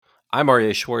I'm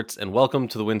Aryeh Schwartz, and welcome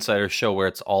to the Winsider Show, where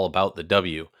it's all about the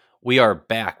W. We are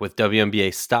back with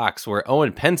WNBA stocks, where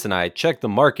Owen Pence and I check the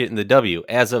market in the W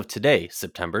as of today,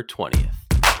 September 20th.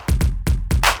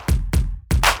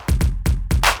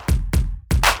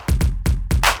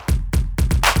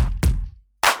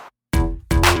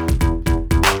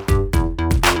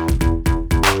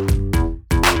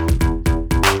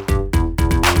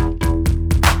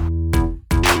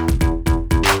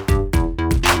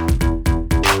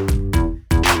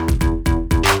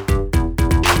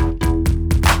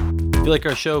 If you like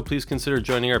our show, please consider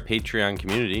joining our Patreon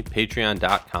community,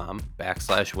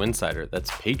 patreon.com/Winsider.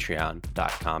 That's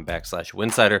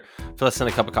patreon.com/Winsider. For less than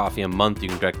a cup of coffee a month, you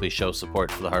can directly show support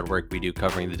for the hard work we do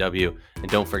covering the W. And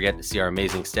don't forget to see our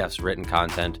amazing staff's written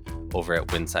content over at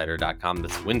winsider.com.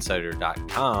 That's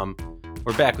winsider.com.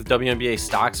 We're back with WNBA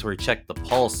stocks, where we check the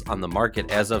pulse on the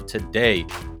market as of today,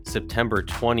 September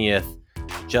 20th,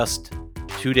 just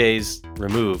 2 days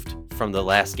removed from the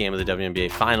last game of the WNBA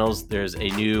Finals. There's a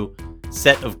new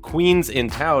set of queens in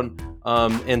town.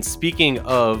 And speaking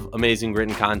of amazing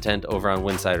written content over on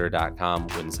winsider.com,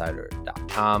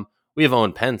 we have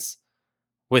Owen Pence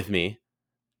with me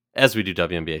as we do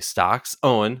WNBA stocks.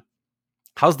 Owen,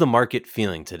 how's the market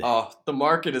feeling today? Oh, the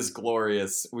market is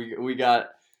glorious. We got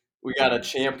a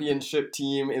championship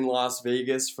team in Las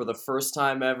Vegas for the first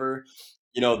time ever.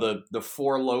 You know, the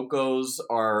Four Locos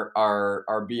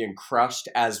are being crushed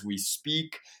as we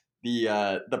speak.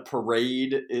 The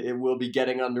parade it will be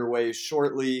getting underway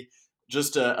shortly.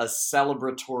 Just a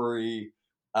celebratory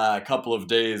couple of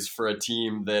days for a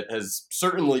team that has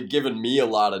certainly given me a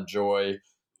lot of joy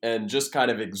and just kind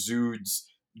of exudes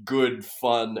good,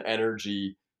 fun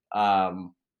energy.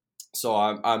 So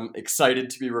I'm excited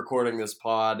to be recording this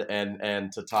pod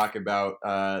and to talk about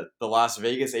the Las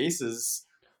Vegas Aces,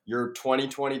 your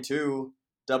 2022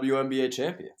 WNBA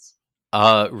champions.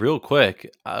 Real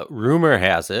quick, rumor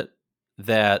has it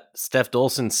that Steph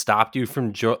Dolson stopped you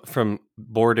from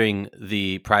boarding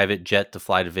the private jet to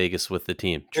fly to Vegas with the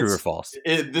team. True or false?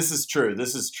 This is true.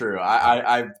 This is true.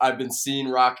 I've been seen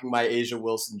rocking my A'ja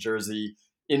Wilson jersey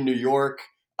in New York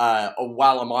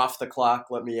while I'm off the clock.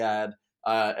 Let me add.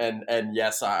 And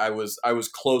yes, I was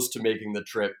close to making the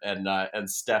trip, and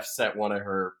Steph set one of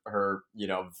her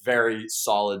very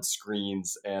solid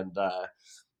screens, and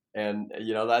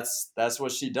that's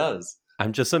what she does.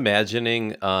 I'm just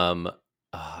imagining.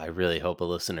 I really hope a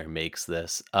listener makes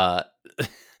this.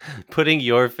 Putting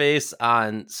your face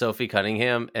on Sophie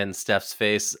Cunningham and Steph's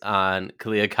face on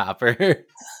Kalia Copper.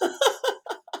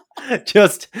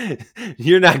 Just,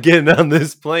 you're not getting on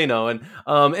this plane, Owen.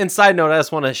 And side note, I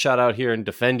just want to shout out here and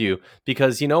defend you,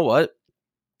 because you know what?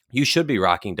 You should be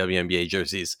rocking WNBA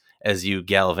jerseys as you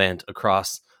gallivant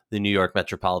across the New York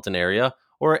metropolitan area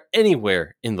or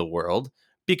anywhere in the world,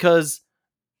 because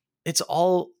it's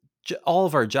all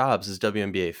of our jobs as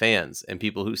WNBA fans and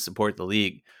people who support the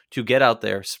league to get out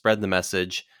there, spread the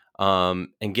message,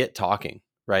 and get talking,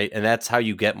 right? And that's how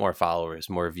you get more followers,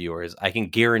 more viewers. I can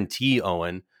guarantee,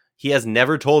 Owen, he has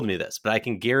never told me this, but I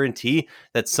can guarantee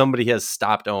that somebody has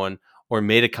stopped Owen or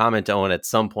made a comment to Owen at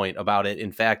some point about it.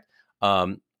 In fact,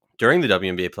 during the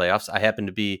WNBA playoffs, I happened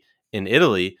to be in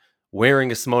Italy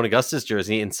wearing a Simone Augustus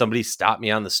jersey, and somebody stopped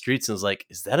me on the streets and was like,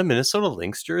 "Is that a Minnesota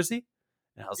Lynx jersey?"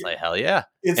 And I was like, "Hell yeah!"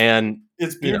 It's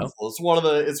it's beautiful. It's one of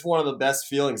the best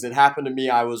feelings. It happened to me.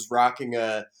 I was rocking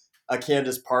a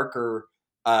Candace Parker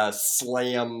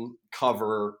slam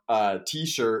cover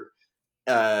T-shirt.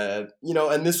 And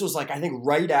this was like, I think,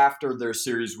 right after their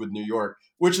series with New York,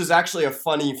 which is actually a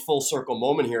funny full circle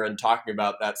moment here in talking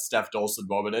about that Steph Dolson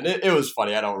moment. And it was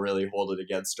funny. I don't really hold it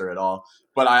against her at all,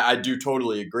 but I do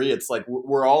totally agree. It's like,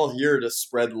 we're all here to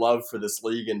spread love for this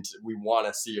league, and we want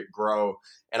to see it grow.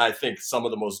 And I think some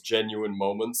of the most genuine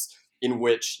moments in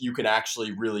which you can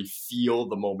actually really feel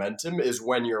the momentum is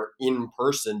when you're in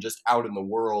person, just out in the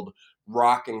world,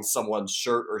 rocking someone's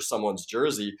shirt or someone's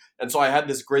jersey. And so I had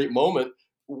this great moment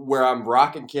where I'm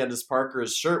rocking Candace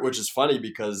Parker's shirt, which is funny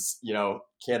because,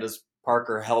 Candace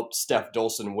Parker helped Steph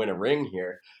Dolson win a ring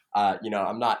here.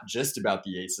 I'm not just about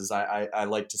the Aces. I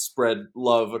like to spread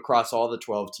love across all the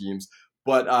 12 teams.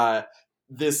 But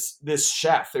this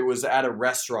chef, it was at a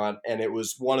restaurant, and it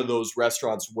was one of those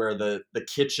restaurants where the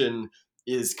kitchen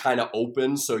is kind of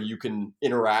open so you can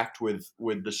interact with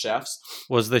the chefs.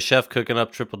 Was the chef cooking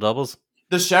up triple doubles?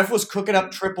 The chef was cooking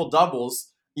up triple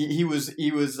doubles. He was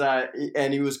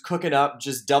cooking up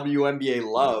just WNBA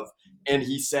love. And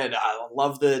he said, "I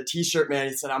love the T-shirt, man."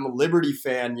 He said, "I'm a Liberty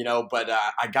fan, but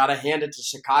I gotta hand it to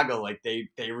Chicago. Like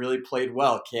they really played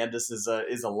well. Candace is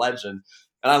a legend."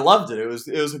 And I loved it. It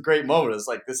was a great moment. It's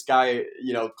like, this guy,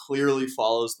 clearly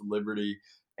follows the Liberty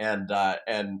and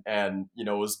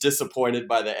was disappointed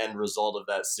by the end result of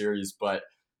that series, but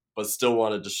still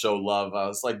wanted to show love. I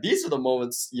was like, these are the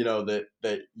moments,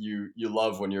 that you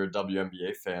love when you're a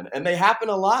WNBA fan, and they happen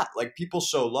a lot. Like, people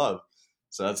show love,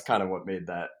 so that's kind of what made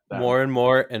that more and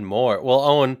more and more. Well,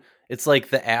 Owen, it's like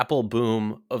the Apple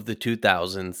boom of the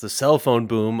 2000s, the cell phone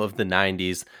boom of the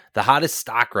 90s. The hottest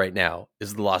stock right now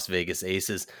is the Las Vegas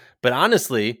Aces. But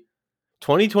honestly,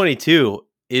 2022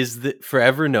 is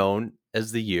forever known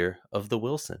as the year of the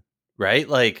Wilson, right?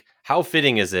 Like, how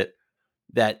fitting is it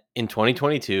that in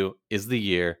 2022 is the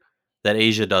year that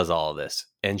A'ja does all of this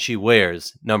and she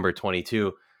wears number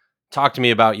 22? Talk to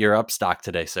me about your up stock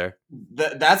today, sir.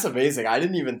 That's amazing. I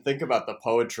didn't even think about the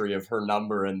poetry of her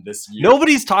number in this year.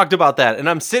 Nobody's talked about that, and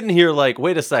I'm sitting here like,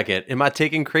 wait a second, am I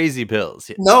taking crazy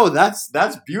pills? No, that's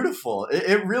beautiful.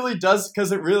 It really does,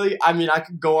 because it really. I mean, I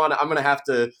could go on. I'm gonna have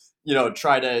to,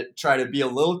 try to be a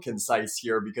little concise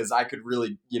here, because I could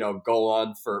really, go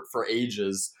on for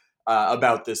ages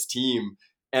about this team.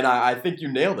 And I think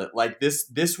you nailed it. Like,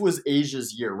 this was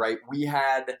A'ja's year, right? We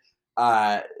had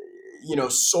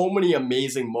so many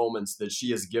amazing moments that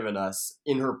she has given us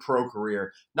in her pro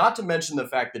career. Not to mention the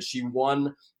fact that she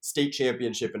won state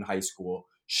championship in high school.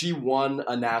 She won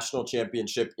a national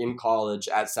championship in college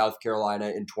at South Carolina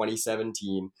in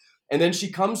 2017. And then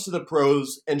she comes to the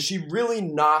pros and she really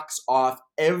knocks off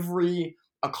every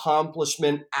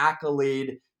accomplishment,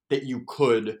 accolade that you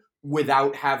could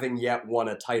without having yet won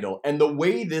a title. And the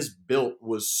way this built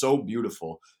was so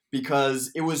beautiful,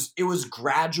 because it was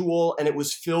gradual, and it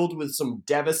was filled with some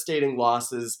devastating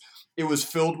losses. It was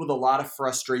filled with a lot of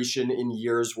frustration in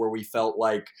years where we felt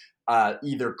like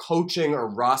either coaching or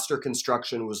roster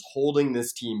construction was holding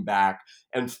this team back.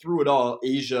 And through it all,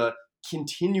 A'ja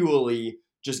continually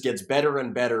just gets better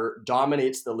and better,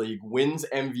 dominates the league, wins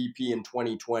MVP in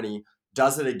 2020,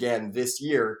 does it again this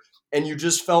year. And you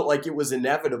just felt like it was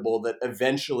inevitable that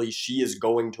eventually she is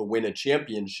going to win a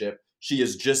championship. She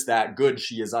is just that good.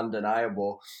 She is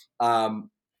undeniable. And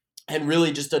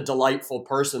really just a delightful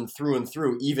person through and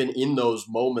through, even in those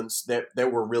moments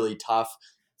that were really tough,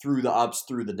 through the ups,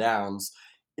 through the downs.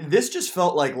 This just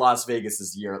felt like Las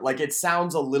Vegas's year. Like, it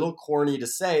sounds a little corny to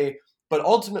say, but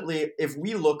ultimately, if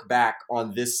we look back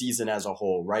on this season as a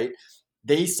whole, right?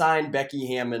 They signed Becky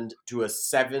Hammond to a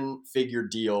 7-figure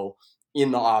deal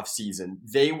in the offseason.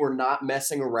 They were not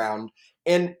messing around.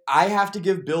 And I have to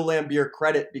give Bill Laimbeer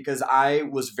credit, because I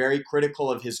was very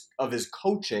critical of his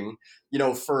coaching,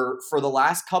 for the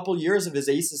last couple years of his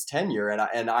Aces tenure,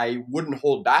 and I wouldn't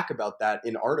hold back about that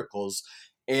in articles.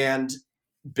 And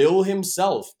Bill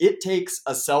himself, it takes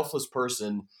a selfless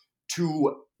person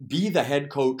to be the head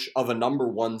coach of a number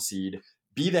 1 seed,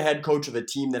 be the head coach of a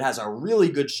team that has a really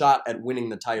good shot at winning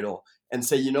the title, and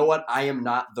say, you know what, I am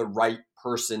not the right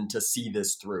person to see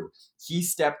this through. He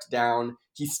stepped down.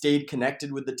 He stayed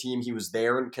connected with the team. He was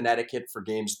there in Connecticut for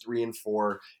games 3 and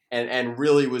 4, and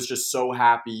really was just so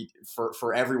happy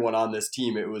for everyone on this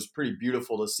team. It was pretty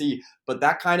beautiful to see. But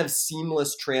that kind of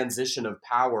seamless transition of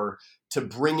power to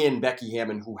bring in Becky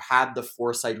Hammond, who had the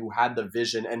foresight, who had the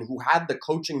vision, and who had the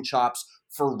coaching chops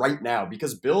for right now,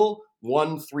 because Bill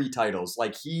won 3 titles.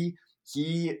 Like, he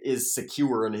is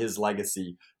secure in his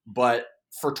legacy. But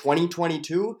for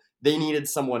 2022, they needed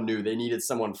someone new. They needed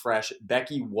someone fresh.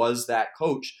 Becky was that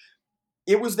coach.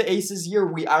 It was the Aces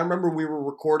year. I remember we were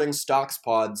recording Stocks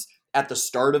Pods at the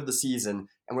start of the season,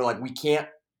 and we're like, we can't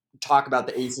talk about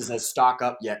the Aces as stock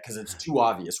up yet because it's too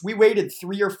obvious. We waited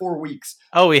 3 or 4 weeks.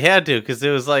 Oh, we had to, because it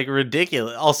was like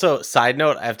ridiculous. Also, side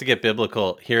note, I have to get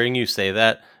biblical. Hearing you say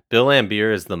that, Bill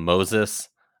Laimbeer is the Moses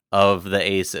of the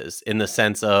Aces, in the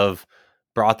sense of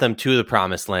brought them to the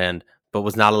promised land, but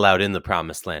was not allowed in the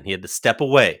promised land. He had to step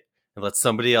away and let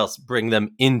somebody else bring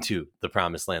them into the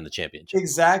promised land, the championship.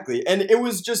 Exactly. And it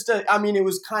was just it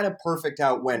was kind of perfect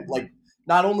how it went. Like,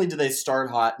 not only do they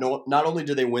start hot, not only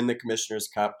do they win the Commissioner's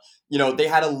Cup, they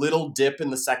had a little dip in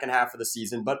the second half of the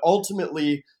season, but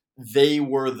ultimately they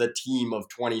were the team of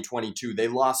 2022. They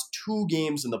lost 2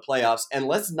 games in the playoffs, and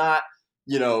let's not,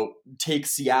 take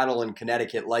Seattle and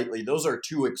Connecticut lightly. Those are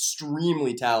 2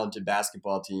 extremely talented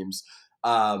basketball teams.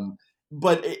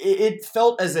 But it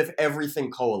felt as if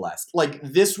everything coalesced. Like,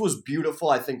 this was beautiful,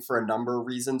 I think, for a number of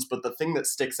reasons. But the thing that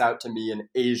sticks out to me, and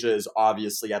A'ja is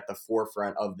obviously at the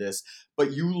forefront of this,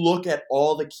 but you look at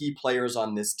all the key players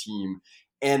on this team,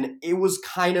 and it was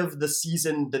kind of the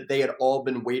season that they had all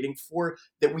been waiting for,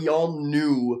 that we all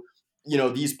knew,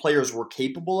 these players were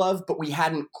capable of, but we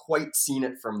hadn't quite seen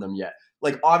it from them yet.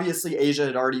 Like, obviously, A'ja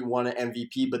had already won an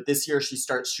MVP, but this year she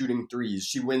starts shooting threes.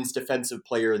 She wins Defensive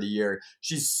Player of the Year.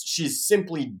 She's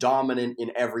simply dominant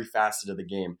in every facet of the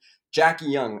game. Jackie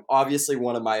Young, obviously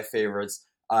one of my favorites.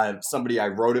 somebody I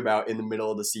wrote about in the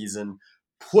middle of the season,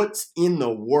 puts in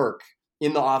the work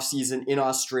in the offseason in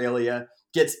Australia,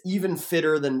 gets even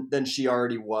fitter than she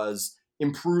already was,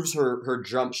 improves her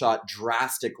jump shot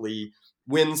drastically,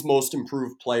 wins most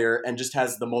improved player, and just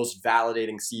has the most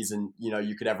validating season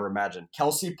you could ever imagine.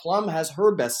 Kelsey Plum has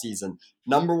her best season.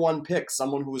 Number one pick,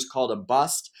 someone who was called a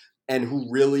bust and who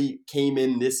really came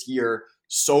in this year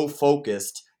so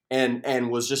focused and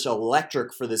was just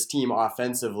electric for this team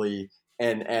offensively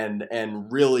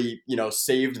and really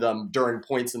saved them during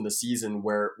points in the season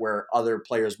where other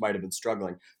players might have been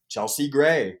struggling. Chelsea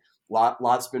Gray,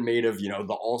 lots been made of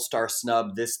the all-star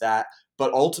snub, this that,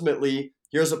 but ultimately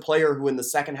here's a player who in the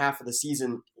second half of the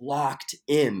season locked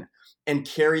in and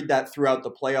carried that throughout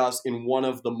the playoffs in one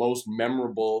of the most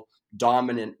memorable,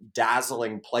 dominant,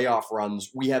 dazzling playoff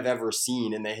runs we have ever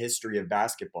seen in the history of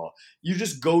basketball. You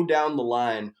just go down the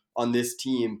line on this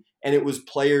team, and it was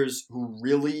players who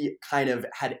really kind of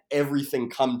had everything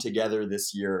come together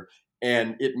this year.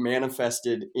 And it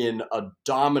manifested in a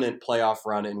dominant playoff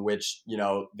run in which,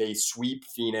 they sweep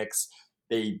Phoenix,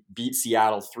 they beat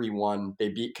Seattle 3-1, they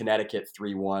beat Connecticut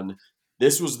 3-1.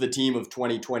 This was the team of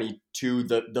 2022,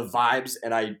 the vibes,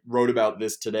 and I wrote about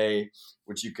this today,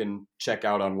 which you can check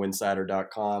out on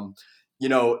winsider.com.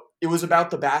 It was about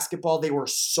the basketball. They were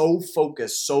so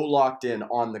focused, so locked in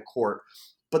on the court,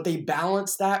 but they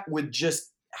balanced that with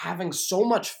just having so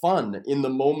much fun in the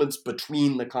moments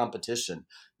between the competition.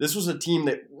 This was a team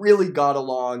that really got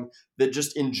along, that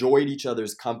just enjoyed each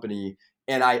other's company.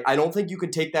 And I don't think you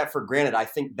can take that for granted. I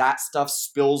think that stuff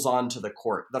spills onto the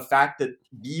court. The fact that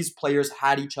these players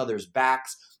had each other's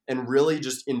backs and really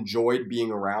just enjoyed being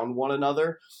around one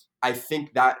another, I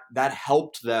think that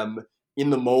helped them in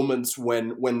the moments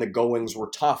when the goings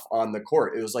were tough on the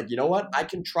court. It was like, you know what? I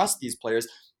can trust these players.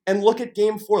 And look at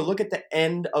game 4. Look at the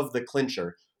end of the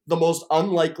clincher. The most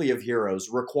unlikely of heroes,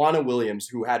 Raquana Williams,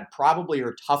 who had probably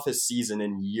her toughest season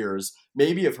in years,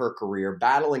 maybe of her career,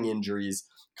 battling injuries,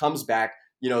 comes back.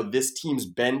 This team's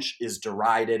bench is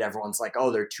derided. Everyone's like,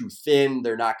 oh, they're too thin.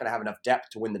 They're not going to have enough depth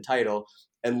to win the title.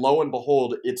 And lo and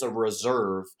behold, it's a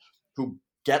reserve who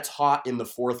gets hot in the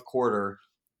fourth quarter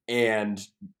and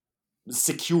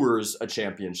secures a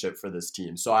championship for this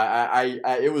team. So I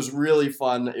it was really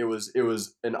fun. It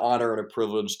was an honor and a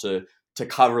privilege to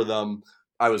cover them.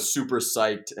 I was super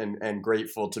psyched and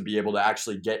grateful to be able to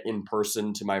actually get in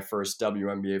person to my first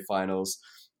WNBA finals.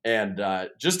 And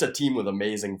just a team with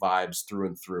amazing vibes through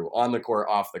and through, on the court,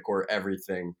 off the court,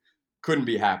 everything. Couldn't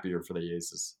be happier for the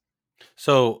Aces.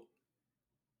 So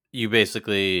you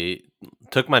basically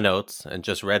took my notes and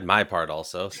just read my part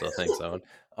also. So thanks, Owen.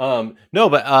 No,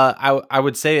 but I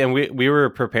would say, and we were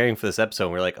preparing for this episode.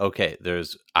 And we are like, okay,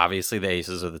 there's obviously the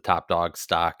Aces are the top dog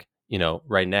stock,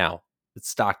 right now. It's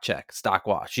stock check, stock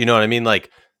watch. You know what I mean?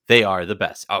 Like they are the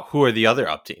best. Who are the other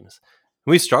up teams?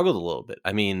 We struggled a little bit.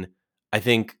 I mean, I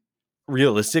think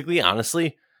realistically,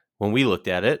 honestly, when we looked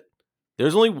at it,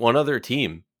 there's only one other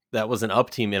team that was an up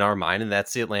team in our mind, and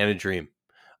that's the Atlanta Dream.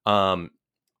 The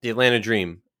Atlanta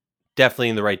Dream, definitely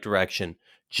in the right direction.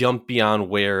 Jump beyond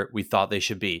where we thought they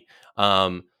should be.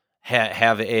 Have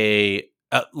a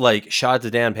shout out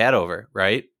to Dan Padover,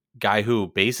 right? Guy who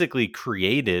basically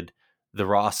created the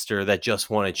roster that just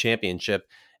won a championship,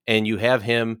 and you have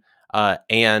him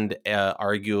and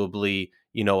arguably,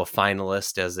 a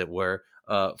finalist, as it were,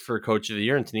 for Coach of the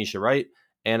Year in Tanisha Wright.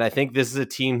 And I think this is a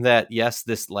team that, yes,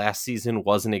 this last season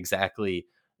wasn't exactly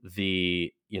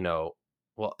the,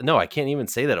 well, no, I can't even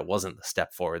say that it wasn't the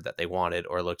step forward that they wanted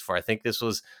or looked for. I think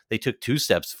they took 2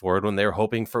 steps forward when they were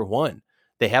hoping for 1.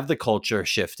 They have the culture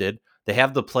shifted. They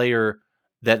have the player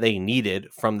that they needed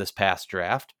from this past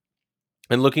draft.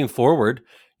 And looking forward,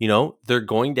 they're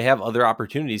going to have other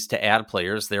opportunities to add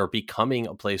players. They're becoming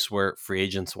a place where free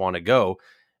agents want to go.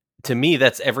 To me,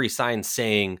 that's every sign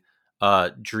saying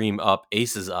dream up,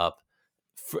 Aces up,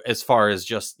 as far as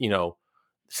just,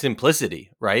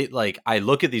 simplicity, right? Like I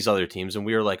look at these other teams and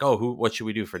we were like, oh, what should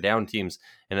we do for down teams?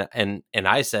 And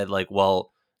I said, like,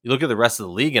 well, you look at the rest of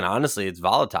the league and honestly, it's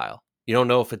volatile. You don't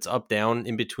know if it's up, down,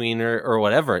 in between or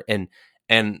whatever.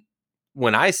 And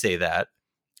when I say that,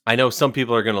 I know some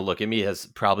people are going to look at me as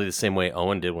probably the same way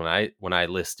Owen did when I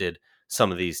listed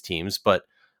some of these teams, but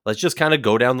let's just kind of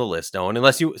go down the list, Owen,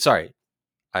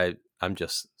 I'm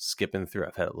just skipping through.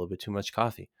 I've had a little bit too much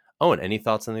coffee. Owen, any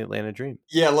thoughts on the Atlanta Dream?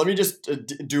 Yeah, let me just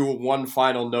do one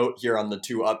final note here on the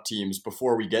 2 up teams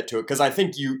before we get to it, because I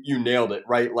think you nailed it,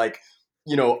 right? Like,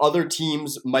 other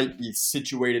teams might be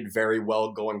situated very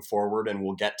well going forward, and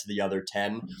we'll get to the other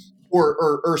 10,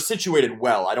 or situated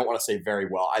well. I don't want to say very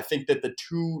well. I think that the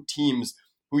 2 teams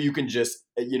who you can just,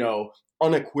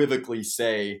 unequivocally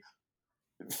say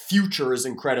future is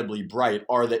incredibly bright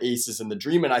are the aces in the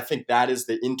dream. And I think that is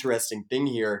the interesting thing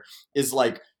here is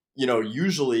like,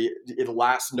 usually the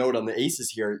last note on the aces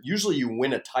here, usually you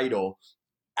win a title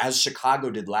as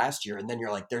Chicago did last year. And then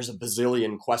you're like, there's a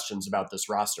bazillion questions about this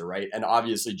roster, right? And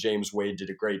obviously James Wade did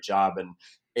a great job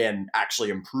and actually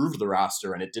improved the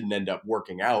roster, and it didn't end up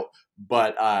working out.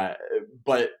 But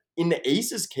in the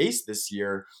Aces case this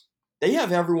year, they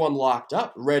have everyone locked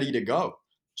up, ready to go.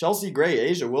 Chelsea Gray,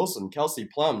 A'ja Wilson, Kelsey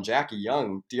Plum, Jackie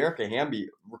Young, Dearica Hamby,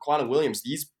 Raquana Williams,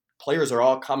 these players are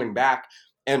all coming back.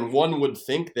 And one would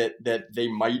think that they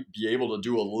might be able to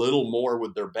do a little more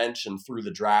with their bench and through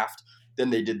the draft than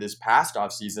they did this past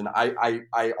offseason.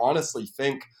 I honestly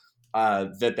think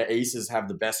that the Aces have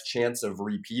the best chance of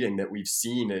repeating that we've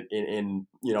seen in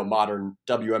modern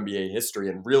WNBA history,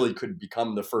 and really could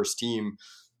become the first team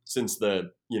since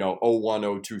the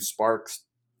 01-02 Sparks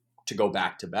to go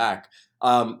back to back.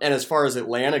 And as far as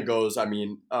Atlanta goes, I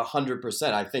mean,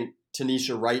 100%. I think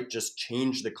Tanisha Wright just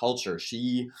changed the culture.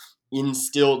 She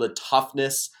instilled a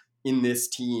toughness in this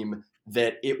team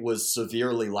that it was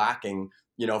severely lacking,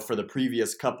 for the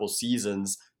previous couple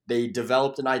seasons. They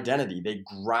developed an identity. They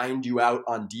grind you out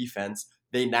on defense.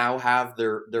 They now have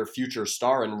their future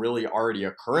star, and really already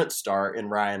a current star, in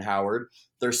Ryan Howard.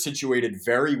 They're situated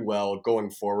very well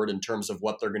going forward in terms of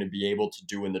what they're going to be able to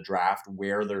do in the draft,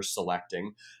 where they're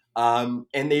selecting. And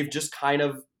they've just kind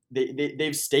of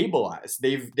they've stabilized.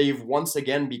 They've once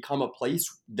again become a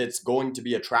place that's going to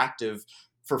be attractive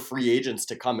for free agents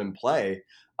to come and play.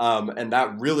 And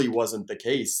that really wasn't the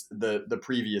case the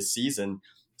previous season.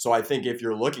 So I think if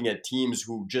you're looking at teams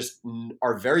who just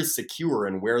are very secure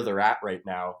in where they're at right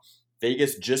now,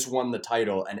 Vegas just won the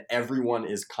title and everyone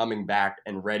is coming back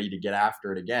and ready to get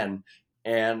after it again.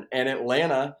 And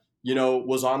Atlanta,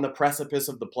 was on the precipice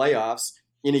of the playoffs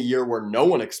in a year where no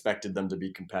one expected them to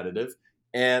be competitive,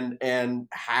 and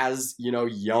has,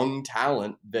 young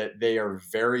talent that they are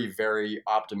very, very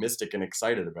optimistic and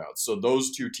excited about. So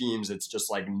those two teams, it's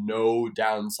just like no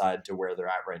downside to where they're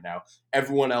at right now.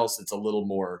 Everyone else, it's a little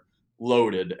more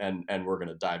loaded, and we're going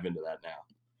to dive into that now.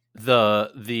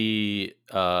 The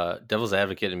devil's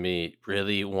advocate in me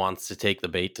really wants to take the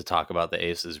bait to talk about the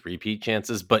Aces repeat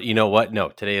chances, but you know what? No,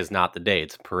 today is not the day.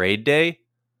 It's parade day.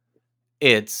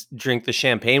 It's drink the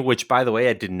champagne, which, by the way,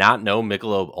 I did not know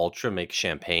Michelob Ultra makes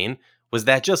champagne. Was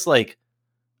that just like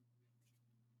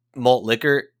malt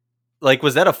liquor? Like,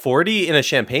 was that a 40 in a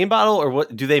champagne bottle, or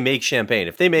what? Do they make champagne?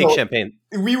 If they make champagne,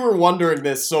 we were wondering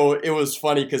this, so it was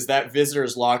funny because that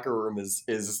visitors' locker room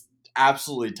is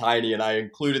absolutely tiny, and I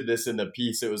included this in the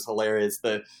piece. It was hilarious.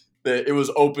 It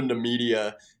was open to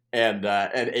media, and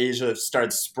A'ja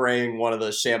starts spraying one of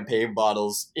the champagne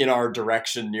bottles in our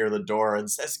direction near the door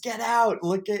and says, "Get out!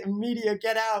 Look at media!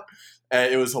 Get out!"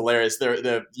 It was hilarious.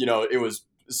 It was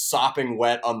sopping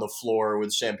wet on the floor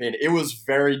with champagne. It was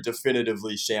very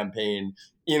definitively champagne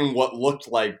in what looked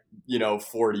like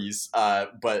 40s,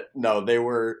 but no, they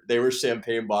were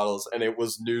champagne bottles, and it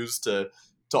was news to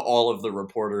all of the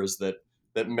reporters that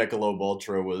Michelob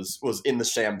Ultra was in the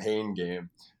champagne game.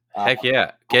 Heck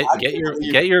yeah! Get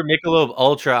your Michelob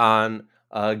Ultra on.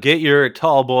 Get your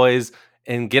tall boys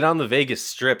and get on the Vegas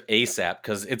Strip ASAP,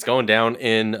 because it's going down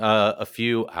in a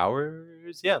few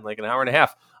hours. Yeah, like an hour and a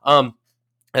half.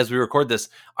 As we record this.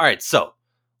 All right, so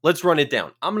let's run it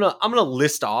down. I'm gonna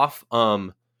list off. We'll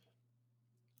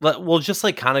just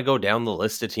like kind of go down the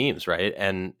list of teams, right,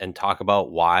 and talk about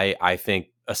why I think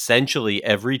essentially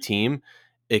every team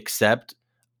except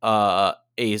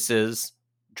Aces,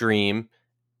 Dream,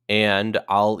 and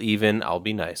I'll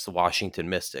be nice, the Washington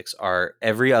Mystics, are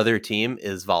every other team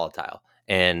is volatile,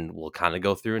 and we'll kind of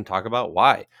go through and talk about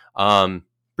why.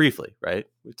 Briefly, right?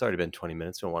 It's already been 20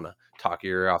 minutes. Don't want to talk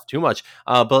your ear off too much.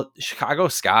 But Chicago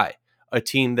Sky, a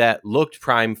team that looked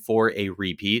prime for a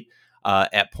repeat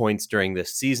at points during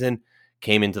this season,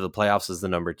 came into the playoffs as the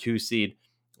number 2 seed,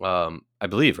 I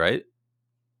believe, right?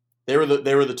 They were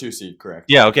the 2 seed, correct?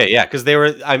 Yeah. Okay. Yeah, because they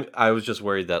were. I was just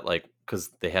worried that because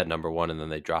they had number 1 and then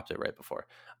they dropped it right before.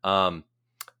 But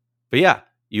yeah,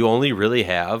 you only really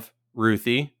have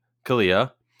Ruthie,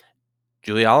 Kalia,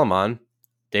 Julia Aleman,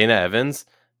 Dana Evans.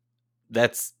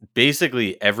 That's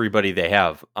basically everybody they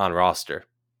have on roster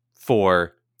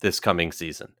for this coming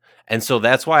season. And so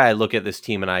that's why I look at this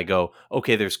team and I go,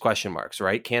 okay, there's question marks,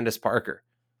 right? Candace Parker.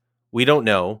 We don't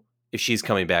know if she's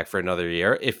coming back for another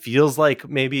year. It feels like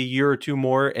maybe a year or 2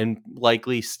 more and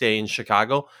likely stay in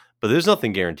Chicago, but there's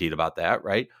nothing guaranteed about that,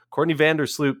 right? Courtney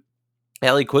Vandersloot,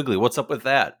 Allie Quigley, what's up with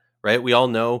that, right? We all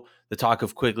know the talk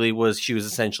of Quigley was she was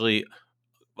essentially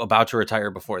about to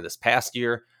retire before this past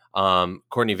year.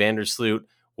 Courtney Vandersloot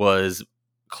was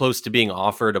close to being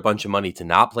offered a bunch of money to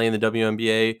not play in the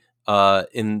WNBA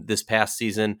in this past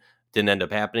season. Didn't end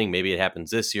up happening. Maybe it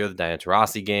happens this year, the Diana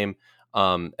Taurasi game,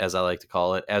 as I like to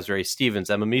call it. Azurá Stevens,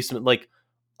 Emma Meesseman, like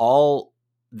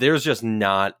there's just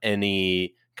not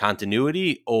any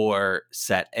continuity or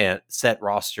set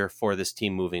roster for this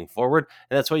team moving forward.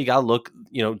 And that's why you got to look,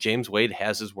 James Wade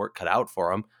has his work cut out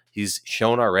for him. He's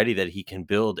shown already that he can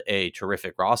build a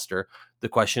terrific roster. The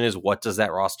question is, what does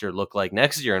that roster look like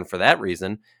next year? And for that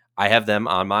reason, I have them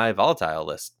on my volatile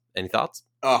list. Any thoughts?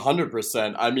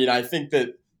 100%. I mean, I think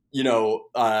that,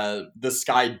 the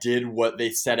Sky did what they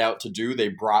set out to do. They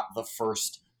brought the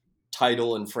first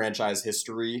title in franchise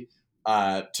history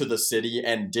to the city,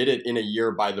 and did it in a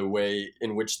year, by the way,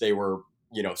 in which they were,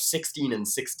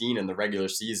 16-16 in the regular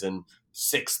season,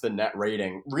 6th in net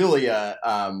rating. Really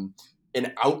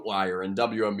an outlier in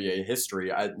WNBA history.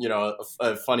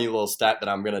 A funny little stat that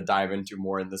I'm going to dive into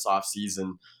more in this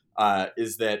offseason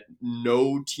is that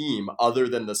no team other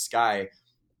than the Sky,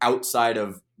 outside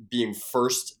of being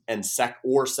first and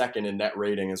second in net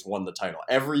rating, has won the title.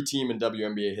 Every team in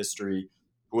WNBA history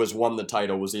who has won the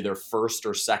title was either first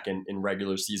or second in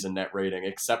regular season net rating,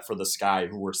 except for the Sky,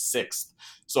 who were 6th.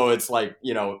 So it's like,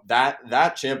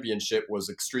 that championship was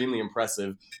extremely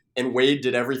impressive. And Wade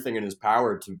did everything in his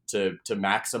power to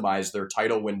maximize their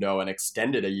title window and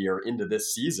extend it a year into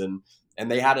this season.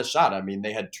 And they had a shot. I mean,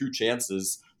 they had 2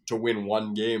 chances to win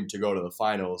 1 game to go to the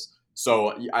finals.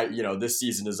 So, this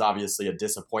season is obviously a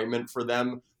disappointment for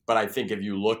them. But I think if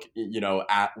you look,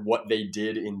 at what they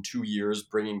did in 2 years,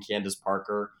 bringing Candace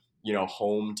Parker,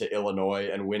 home to Illinois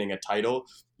and winning a title,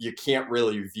 you can't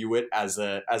really view it as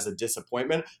a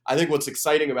disappointment. I think what's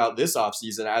exciting about this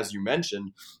offseason, as you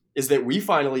mentioned, is that we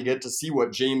finally get to see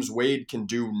what James Wade can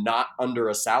do not under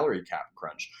a salary cap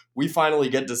crunch. We finally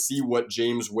get to see what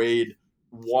James Wade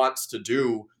wants to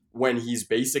do when he's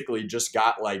basically just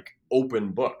got like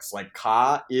open books. Like,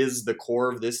 Ka is the core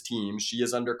of this team. She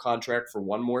is under contract for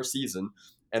 1 more season.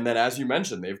 And then, as you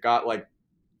mentioned, they've got like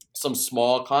some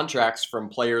small contracts from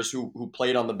players who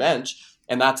played on the bench.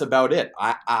 And that's about it.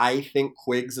 I think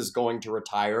Quiggs is going to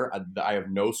retire. I have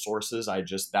no sources.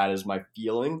 That is my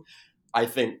feeling. I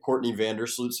think Courtney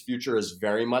Vandersloot's future is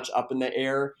very much up in the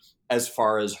air as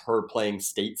far as her playing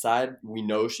stateside. We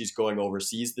know she's going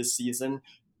overseas this season.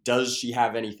 Does she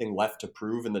have anything left to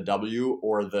prove in the W,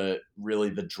 or the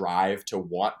drive to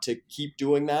want to keep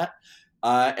doing that?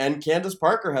 And Candace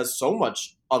Parker has so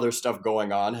much other stuff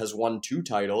going on, has won 2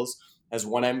 titles, has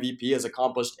won MVP, has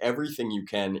accomplished everything you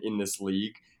can in this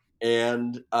league,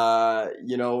 and,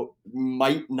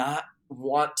 might not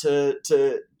want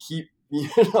to keep,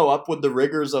 up with the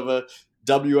rigors of a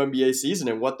WNBA season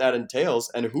and what that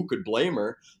entails, and who could blame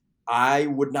her? I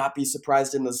would not be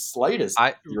surprised in the slightest.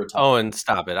 And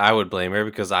stop it. I would blame her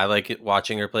because I like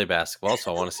watching her play basketball,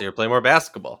 so I want to see her play more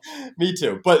basketball. Me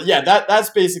too. But yeah,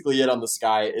 that's basically it on the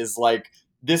Sky, is like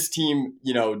this team,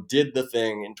 did the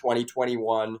thing in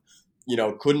 2021,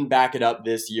 couldn't back it up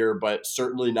this year, but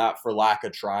certainly not for lack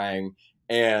of trying.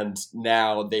 And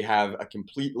now they have a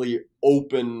completely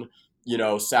open,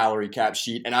 salary cap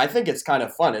sheet. And I think it's kind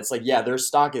of fun. It's like, yeah, their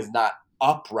stock is not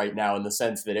up right now in the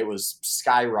sense that it was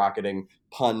skyrocketing,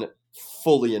 pun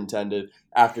fully intended,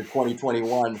 after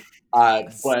 2021.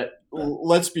 But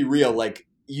let's be real, like,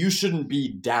 you shouldn't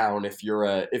be down if you're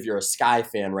a Sky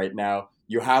fan right now.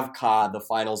 You have Ka, the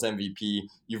finals MVP.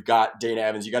 You've got Dana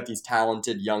Evans. You got these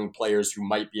talented young players who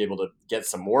might be able to get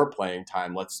some more playing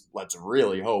time. Let's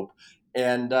really hope.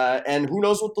 And who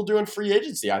knows what they'll do in free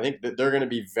agency. I think that they're going to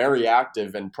be very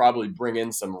active and probably bring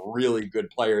in some really good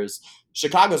players.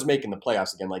 Chicago's making the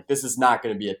playoffs again. Like, this is not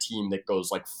going to be a team that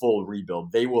goes like full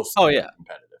rebuild. They will still be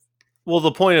competitive. Well,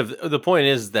 the point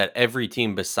is that every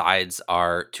team besides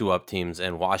our 2-up teams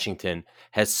and Washington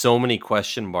has so many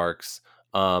question marks,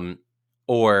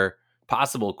 or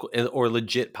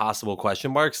legit possible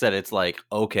question marks, that it's like,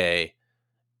 okay,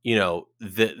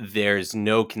 there's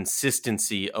no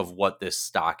consistency of what this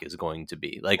stock is going to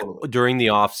be. Like, during the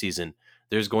offseason,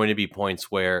 there's going to be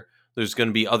points where there's going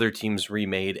to be other teams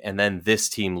remade, and then this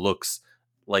team looks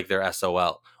like they're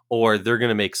SOL. Or they're going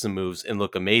to make some moves and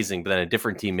look amazing, but then a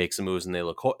different team makes some moves and they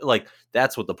look like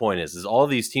that's what the point is all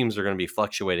these teams are going to be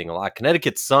fluctuating a lot.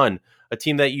 Connecticut Sun, a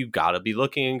team that you got to be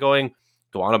looking and going,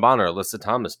 Duana Bonner, Alyssa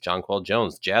Thomas, Jonquel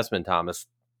Jones, Jasmine Thomas,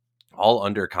 all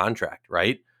under contract,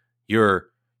 right?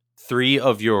 You're 3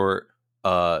 of your,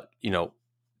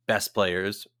 best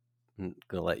players. I'm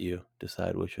going to let you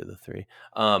decide which are the 3.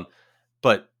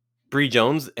 But Bree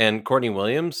Jones and Courtney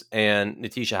Williams and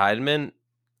Natisha Heidemann,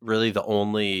 really the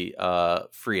only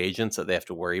free agents that they have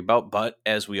to worry about. But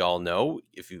as we all know,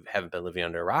 if you haven't been living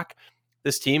under a rock,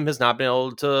 this team has not been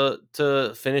able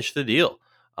to finish the deal.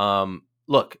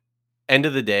 Look, end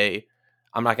of the day,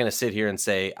 I'm not going to sit here and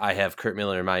say I have Curt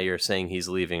Miller in my ear saying he's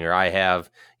leaving, or I have,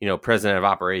 president of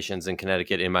operations in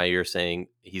Connecticut in my ear saying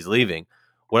he's leaving.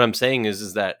 What I'm saying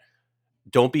is that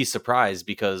don't be surprised,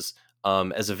 because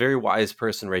as a very wise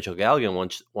person, Rachel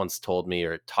Galligan once told me,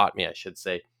 or taught me, I should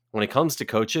say, when it comes to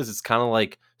coaches, it's kind of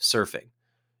like surfing.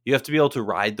 You have to be able to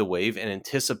ride the wave and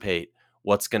anticipate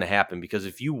what's going to happen, because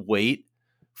if you wait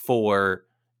for,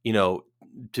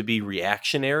 to be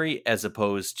reactionary as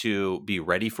opposed to be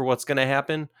ready for what's going to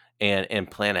happen and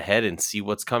plan ahead and see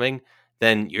what's coming,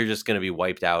 then you're just going to be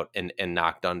wiped out and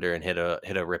knocked under and hit a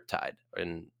riptide,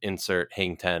 and insert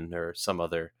hang 10 or some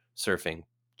other surfing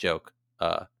joke,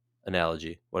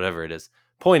 analogy, whatever it is.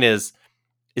 Point is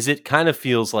it kind of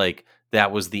feels like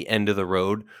that was the end of the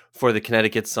road for the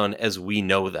Connecticut Sun as we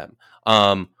know them.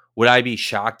 Would I be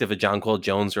shocked if a Jonquel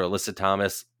Jones or Alyssa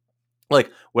Thomas,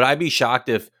 would I be shocked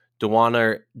if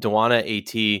Dawana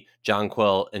AT,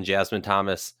 Jonquel, and Jasmine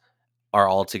Thomas are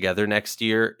all together next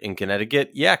year in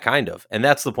Connecticut? Yeah, kind of. And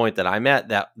that's the point that I'm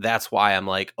at. That's why I'm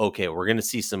like, okay, we're going to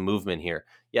see some movement here.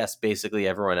 Yes, basically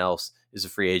everyone else is a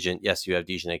free agent. Yes, you have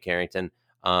Dejanay Carrington.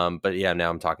 But yeah, now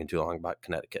I'm talking too long about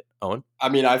Connecticut. Owen? I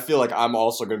mean, I feel like I'm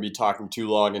also going to be talking too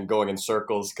long and going in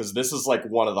circles, because this is like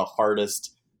one of the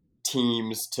hardest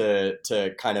teams to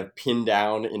kind of pin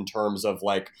down in terms of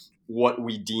like what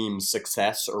we deem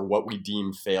success or what we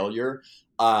deem failure.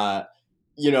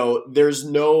 There's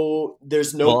no.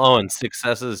 Well, Owen,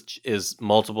 success is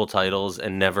multiple titles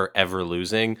and never ever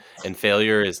losing, and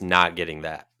failure is not getting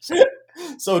that.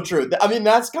 So true. I mean,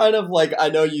 that's kind of like, I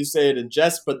know you say it in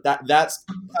jest, but that's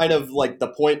kind of like the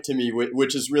point to me,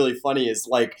 which is really funny, is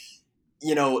like,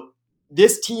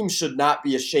 this team should not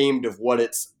be ashamed of what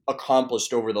it's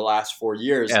accomplished over the last 4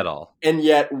 years at all. And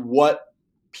yet what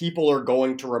people are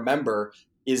going to remember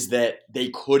is that they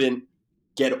couldn't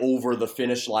get over the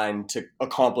finish line to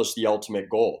accomplish the ultimate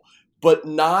goal, but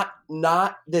not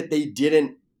that they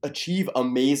didn't achieve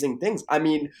amazing things. I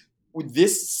mean,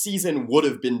 this season would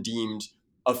have been deemed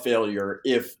a failure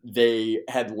if they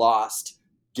had lost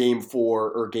game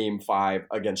 4 or game 5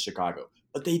 against Chicago,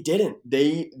 but they didn't.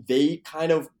 They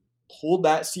kind of pulled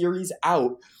that series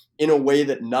out in a way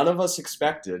that none of us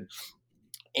expected.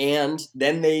 And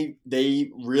then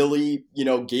they really,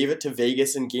 gave it to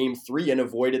Vegas in game 3 and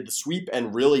avoided the sweep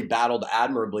and really battled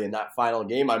admirably in that final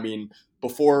game. I mean,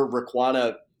 before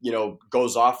Riquna,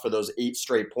 goes off for those 8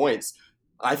 straight points,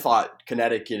 I thought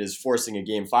Connecticut is forcing a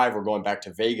game 5. We're going back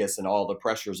to Vegas and all the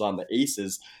pressure's on the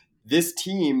Aces. This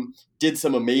team did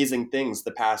some amazing things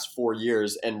the past 4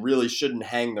 years and really shouldn't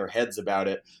hang their heads about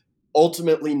it.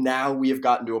 Ultimately, now we have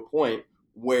gotten to a point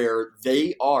where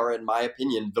they are, in my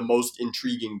opinion, the most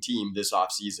intriguing team this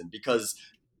offseason, because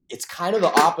it's kind of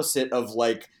the opposite of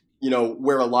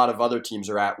where a lot of other teams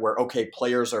are at, where, okay,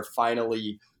 players are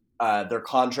finally, their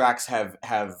contracts have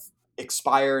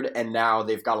expired, and now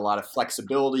they've got a lot of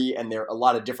flexibility and there are a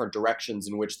lot of different directions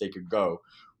in which they could go.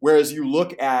 Whereas you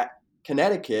look at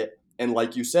Connecticut, and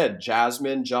like you said,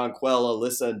 Jasmine, Jonquel,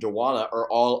 Alyssa, and Dawana are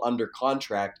all under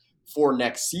contract for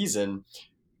next season.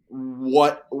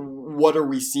 What are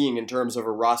we seeing in terms of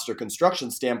a roster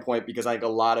construction standpoint? Because I think a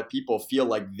lot of people feel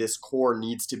like this core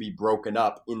needs to be broken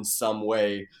up in some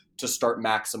way to start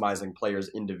maximizing players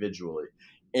individually.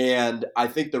 And I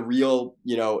think the real,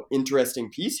 interesting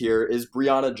piece here is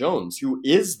Brianna Jones, who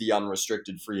is the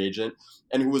unrestricted free agent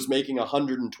and who was making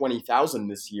 $120,000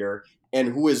 this year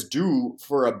and who is due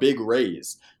for a big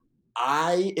raise.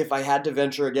 If I had to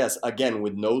venture a guess, again,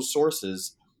 with no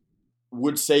sources,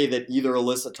 would say that either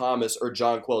Alyssa Thomas or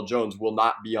Jonquel Jones will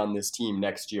not be on this team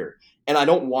next year. And I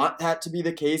don't want that to be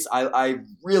the case. I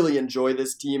really enjoy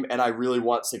this team and I really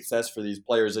want success for these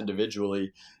players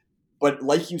individually. But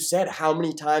like you said, how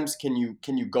many times can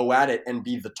you go at it and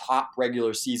be the top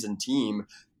regular season team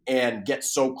and get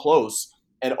so close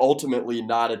and ultimately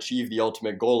not achieve the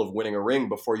ultimate goal of winning a ring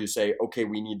before you say, okay,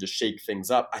 we need to shake things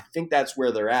up? I think that's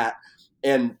where they're at.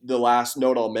 And the last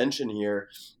note I'll mention here,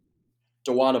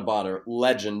 Dawana Bonner,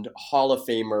 legend, Hall of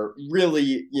Famer,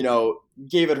 really,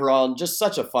 gave it her all, and just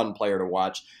such a fun player to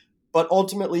watch. But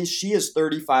ultimately, she is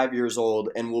 35 years old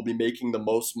and will be making the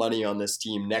most money on this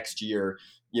team next year,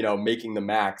 making the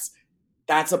max.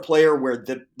 That's a player where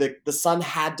the Sun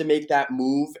had to make that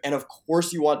move. And of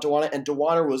course you want Dawana. And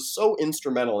Dawana was so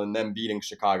instrumental in them beating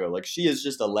Chicago. Like, she is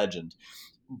just a legend.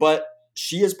 But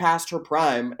she is past her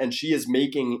prime and she is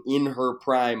making in her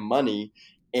prime money.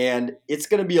 And it's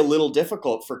going to be a little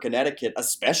difficult for Connecticut,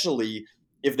 especially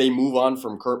if they move on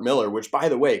from Curt Miller, which, by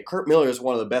the way, Curt Miller is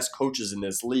one of the best coaches in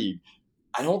this league.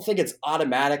 I don't think it's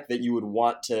automatic that you would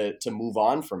want to move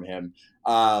on from him.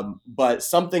 But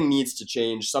something needs to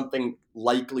change. Something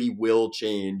likely will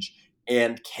change.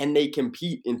 And can they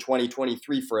compete in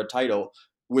 2023 for a title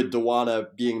with Duana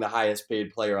being the highest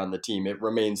paid player on the team? It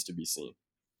remains to be seen.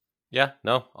 Yeah,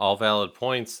 no, all valid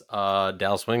points.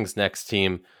 Dallas Wings next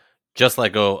team just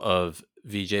let go of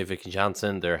Vicky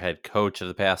Johnson, their head coach of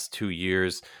the past 2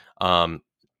 years.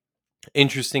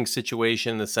 Interesting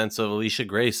situation in the sense of Alicia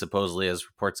Gray, supposedly, as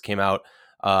reports came out,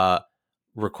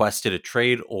 requested a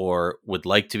trade or would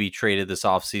like to be traded this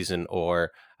offseason,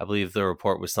 or I believe the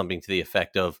report was something to the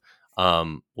effect of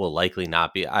will likely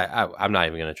not be. I'm not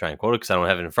even going to try and quote it because I don't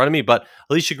have it in front of me, but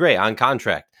Alicia Gray on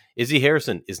contract. Izzy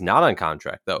Harrison is not on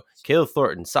contract, though. Kayla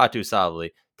Thornton, Satu Savali,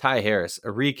 Ty Harris,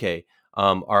 Arike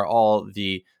are all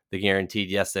the guaranteed.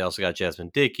 Yes, they also got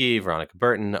Jasmine Dickey, Veronica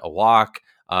Burton, Awak,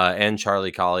 and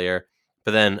Charlie Collier.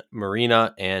 But then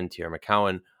Marina and Tiara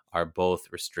McCowan are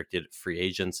both restricted free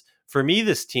agents. For me,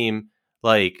 this team,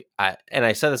 I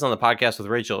said this on the podcast with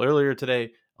Rachel earlier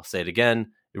today, I'll say it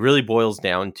again, it really boils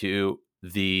down to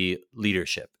the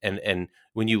leadership. And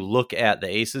when you look at the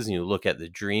Aces and you look at the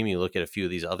Dream, you look at a few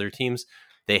of these other teams,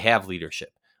 they have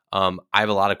leadership. I have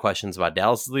a lot of questions about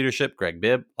Dallas' leadership. Greg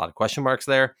Bibb, a lot of question marks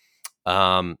there.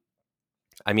 I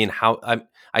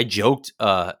joked,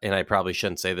 and I probably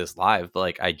shouldn't say this live,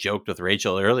 but I joked with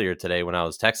Rachel earlier today when I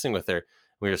was texting with her.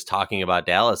 We were just talking about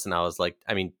Dallas, and I was like,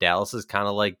 Dallas is kind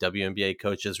of like WNBA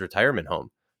coach's retirement home,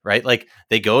 right? Like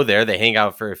they go there, they hang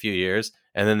out for a few years,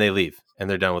 and then they leave, and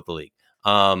they're done with the league.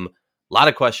 A lot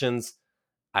of questions.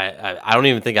 I don't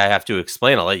even think I have to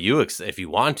explain. I'll let you if you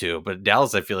want to, but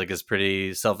Dallas, I feel like, is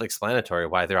pretty self-explanatory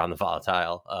why they're on the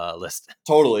volatile list.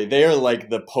 Totally, they are like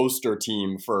the poster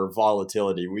team for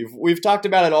volatility. We've talked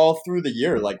about it all through the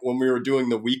year. Like when we were doing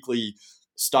the weekly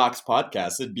stocks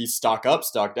podcast, it'd be stock up,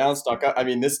 stock down, stock up.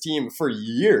 This team for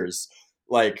years,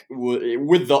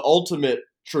 with the ultimate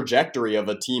trajectory of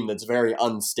a team that's very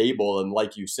unstable and,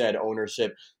 like you said,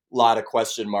 ownership, a lot of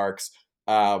question marks.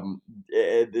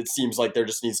 It seems like there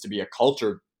just needs to be a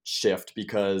culture shift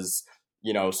because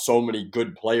so many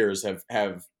good players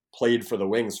have played for the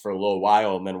Wings for a little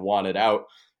while and then wanted out.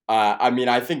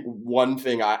 I think one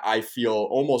thing I feel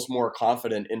almost more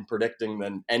confident in predicting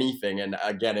than anything, and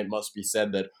again, it must be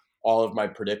said that all of my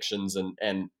predictions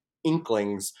and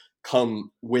inklings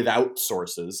come without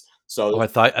sources. So I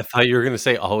thought you were going to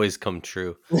say always come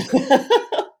true.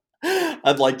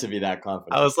 I'd like to be that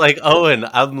confident. I was like, Owen,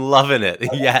 I'm loving it.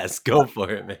 Yes, go for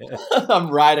it, man.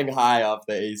 I'm riding high off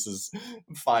the Aces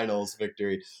finals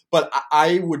victory. But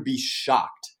I would be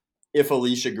shocked if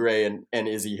Alicia Gray and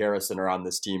Izzy Harrison are on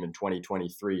this team in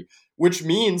 2023, which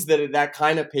means that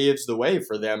kind of paves the way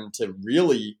for them to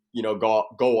really, go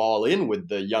all in with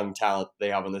the young talent they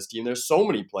have on this team. There's so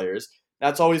many players.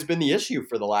 That's always been the issue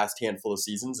for the last handful of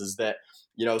seasons is that,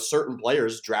 certain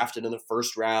players drafted in the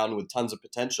first round with tons of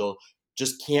potential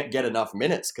just can't get enough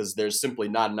minutes because there's simply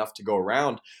not enough to go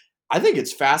around. I think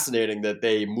it's fascinating that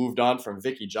they moved on from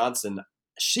Vicky Johnson.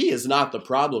 She is not the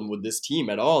problem with this team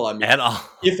at all. At all.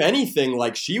 If anything,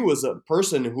 she was a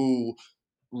person who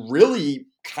really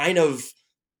kind of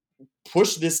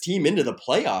pushed this team into the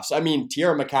playoffs.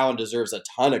 Tiara McCowan deserves a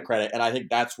ton of credit, and I think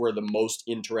that's where the most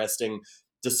interesting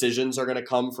decisions are going to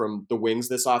come from the Wings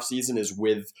this offseason is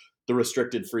with the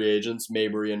restricted free agents,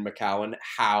 Mabry and McCowan,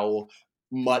 how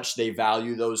much they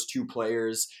value those two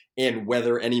players and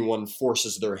whether anyone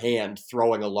forces their hand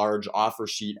throwing a large offer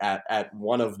sheet at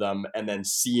one of them and then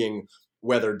seeing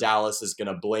whether Dallas is going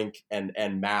to blink and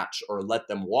match or let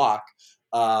them walk.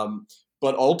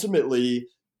 But ultimately,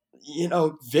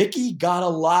 Vicky got a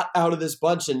lot out of this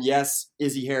bunch. And yes,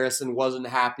 Izzy Harrison wasn't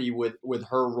happy with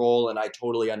her role, and I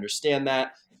totally understand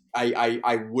that.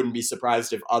 I wouldn't be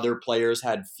surprised if other players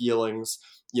had feelings,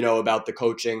 about the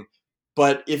coaching.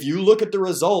 But if you look at the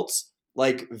results,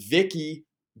 Vicky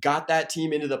got that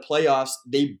team into the playoffs.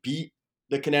 They beat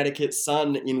the Connecticut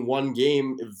Sun in one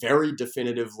game very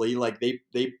definitively.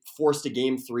 They forced a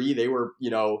game 3. They were,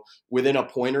 within a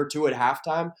point or two at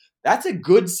halftime. That's a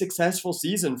good, successful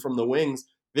season from the Wings.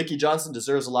 Vicky Johnson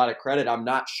deserves a lot of credit. I'm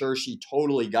not sure she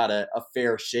totally got a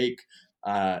fair shake,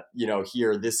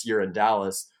 here this year in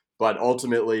Dallas. But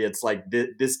ultimately, it's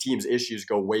this team's issues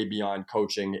go way beyond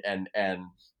coaching, and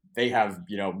they have,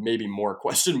 maybe more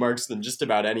question marks than just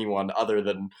about anyone other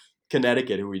than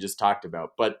Connecticut, who we just talked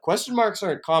about. But question marks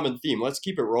are a common theme. Let's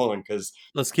keep it rolling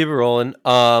let's keep it rolling.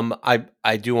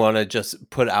 I do want to just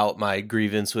put out my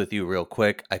grievance with you real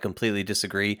quick. I completely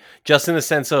disagree, just in the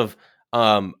sense of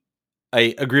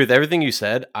I agree with everything you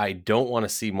said. I don't want to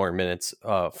see more minutes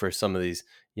for some of these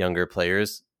younger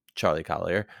players, Charlie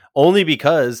Collier, only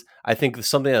because I think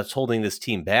something that's holding this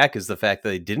team back is the fact that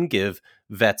they didn't give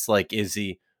vets like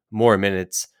Izzy more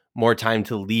minutes, more time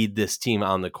to lead this team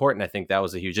on the court. And I think that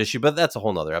was a huge issue, but that's a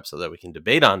whole nother episode that we can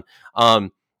debate on.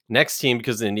 Next team,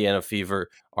 because the Indiana Fever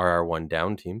are our one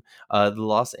down team, the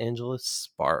Los Angeles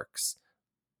Sparks.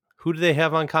 Who do they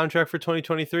have on contract for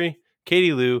 2023?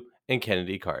 Katie Lou and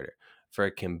Kennedy Carter for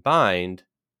a combined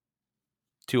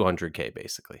 $200K,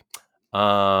 basically.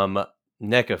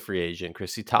 NECA free agent,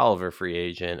 Chrissy Tolliver free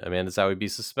agent, Amanda Zawi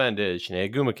suspended,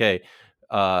 Shanae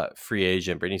Agumake free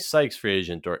agent, Brittany Sykes free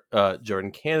agent,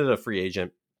 Jordan Canada free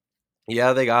agent.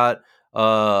 Yeah, they got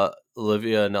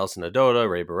Olivia Nelson-Adota,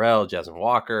 Ray Burrell, Jasmine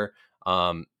Walker,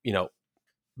 but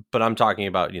I'm talking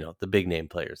about, the big name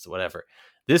players, whatever.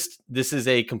 This is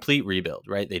a complete rebuild,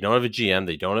 right? They don't have a GM,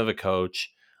 they don't have a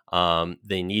coach.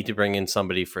 They need to bring in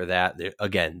somebody for that.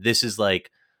 Again, this is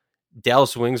like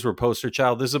Dallas Wings were poster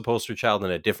child. This is a poster child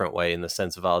in a different way in the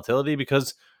sense of volatility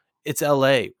because it's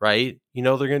LA, right?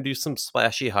 They're going to do some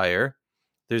splashy hire.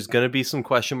 There's going to be some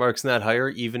question marks in that hire,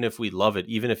 even if we love it,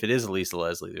 even if it is Lisa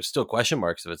Leslie. There's still question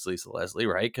marks if it's Lisa Leslie,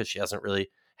 right? Because she hasn't really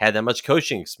had that much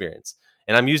coaching experience.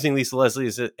 And I'm using Lisa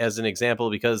Leslie as an example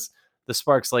because the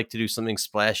Sparks like to do something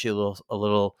splashy, a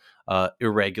little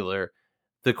irregular.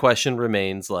 The question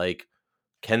remains, like,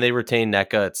 can they retain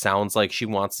NECA? It sounds like she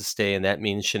wants to stay, and that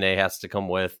means Shanae has to come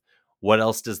with. What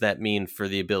else does that mean for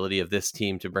the ability of this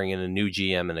team to bring in a new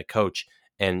GM and a coach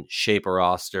and shape a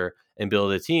roster and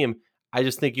build a team? I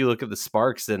just think you look at the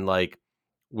Sparks and, like,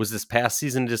 was this past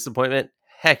season a disappointment?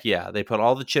 Heck yeah. They put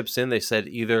all the chips in. They said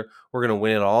either we're going to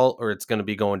win it all or it's going to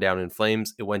be going down in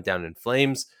flames. It went down in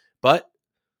flames. But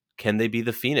can they be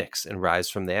the Phoenix and rise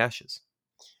from the ashes?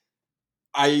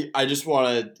 I just want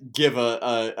to give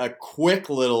a quick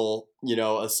little,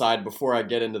 aside before I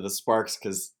get into the Sparks,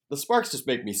 because the Sparks just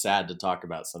make me sad to talk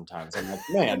about sometimes. I'm like,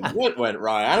 man, what went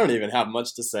wrong? I don't even have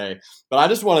much to say. But I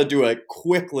just want to do a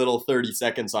quick little 30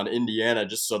 seconds on Indiana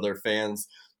just so their fans,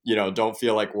 don't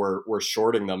feel like we're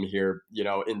shorting them here,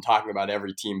 in talking about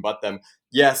every team but them.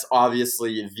 Yes,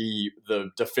 obviously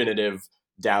the definitive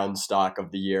down stock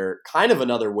of the year. Kind of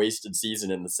another wasted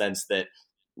season in the sense that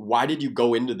why did you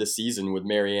go into the season with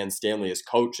Marianne Stanley as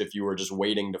coach if you were just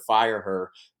waiting to fire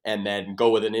her and then go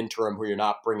with an interim who you're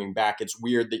not bringing back? It's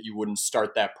weird that you wouldn't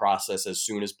start that process as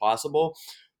soon as possible.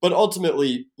 But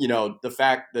ultimately, the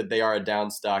fact that they are a down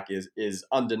stock is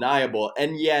undeniable.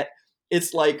 And yet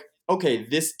it's like, okay,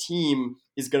 this team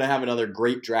is going to have another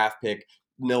great draft pick.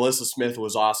 Nalissa Smith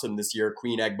was awesome this year.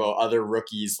 Queen Egbo, other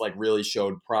rookies like really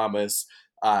showed promise.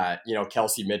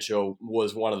 Kelsey Mitchell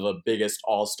was one of the biggest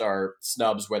all-star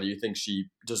snubs, whether you think she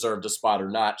deserved a spot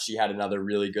or not. She had another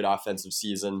really good offensive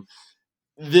season.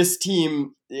 This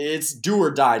team, it's do or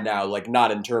die now, like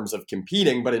not in terms of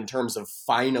competing, but in terms of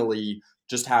finally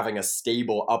just having a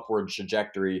stable upward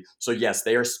trajectory. So yes,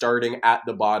 they are starting at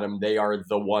the bottom. They are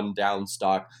the one down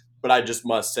stock. But I just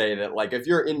must say that, like, if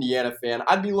you're an Indiana fan,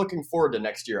 I'd be looking forward to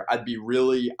next year. I'd be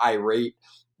really irate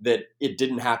that it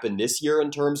didn't happen this year in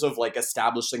terms of like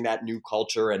establishing that new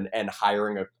culture and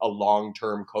hiring a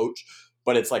long-term coach.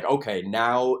 But it's like, okay,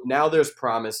 now there's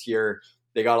promise here.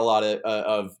 They got a lot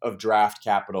of draft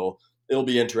capital. It'll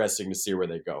be interesting to see where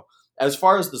they go. As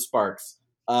far as the Sparks,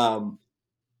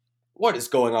 what is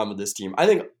going on with this team? I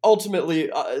think ultimately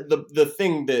the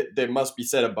thing that must be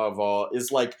said above all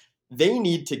is like they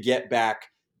need to get back.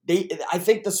 I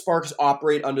think the Sparks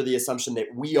operate under the assumption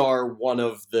that we are one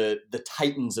of the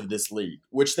titans of this league,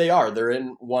 which they are. They're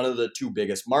in one of the two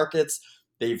biggest markets.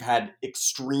 They've had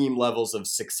extreme levels of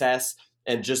success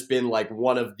and just been like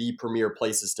one of the premier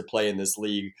places to play in this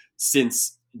league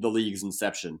since the league's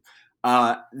inception.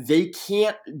 They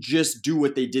can't just do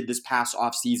what they did this past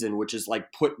offseason, which is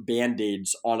like put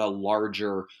Band-Aids on a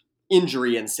larger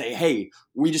injury and say, hey,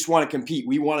 we just want to compete.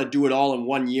 We want to do it all in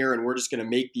 1 year, and we're just going to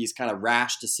make these kind of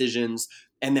rash decisions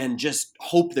and then just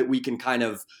hope that we can kind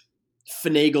of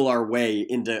finagle our way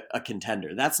into a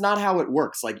contender. That's not how it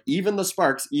works. Like even the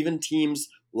Sparks, even teams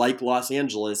like Los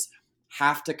Angeles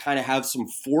have to kind of have some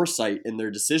foresight in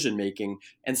their decision making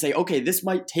and say, okay, this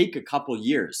might take a couple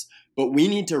years, but we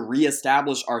need to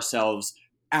reestablish ourselves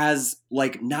as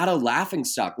like not a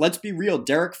laughingstock. Let's be real.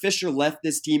 Derek Fisher left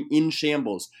this team in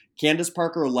shambles. Candace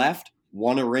Parker left,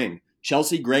 won a ring.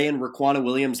 Chelsea Gray and Raquana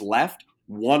Williams left,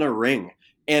 won a ring.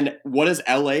 And what does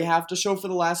LA have to show for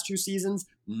the last 2 seasons?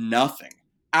 Nothing.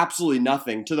 Absolutely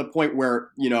nothing, to the point where,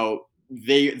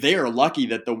 they are lucky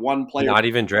that the one player... Not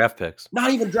even draft picks.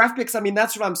 Not even draft picks. I mean,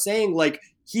 that's what I'm saying. Like,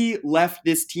 he left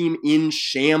this team in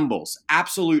shambles.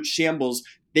 Absolute shambles.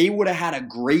 They would have had a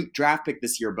great draft pick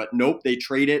this year, but nope, they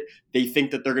trade it. They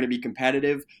think that they're going to be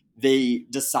competitive. They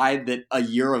decide that a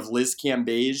year of Liz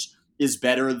Cambage is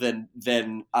better than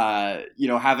having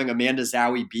Amanda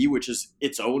Zahui B, which is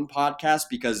its own podcast,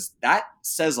 because that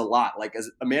says a lot. Like, as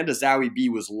Amanda Zahui B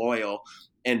was loyal,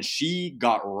 and she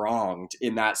got wronged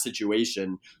in that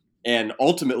situation and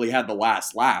ultimately had the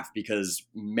last laugh, because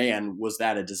man, was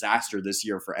that a disaster this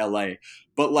year for LA.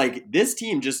 But like, this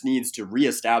team just needs to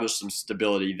reestablish some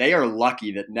stability. They are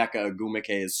lucky that Nneka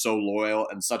Ogwumike is so loyal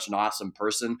and such an awesome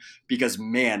person, because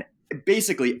man,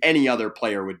 basically any other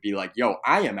player would be like, yo,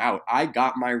 I am out. I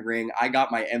got my ring. I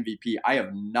got my MVP. I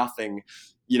have nothing,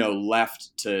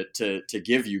 left to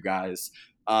give you guys.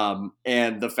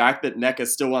 And the fact that Nneka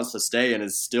still wants to stay and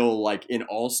is still like an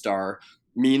all-star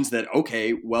means that,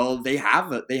 okay, well, they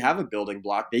have a building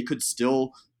block. They could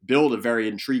still build a very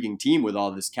intriguing team with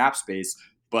all this cap space,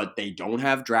 but they don't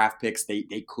have draft picks.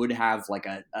 They could have like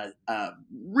a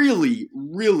really,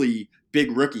 really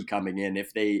big rookie coming in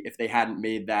if they hadn't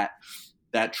made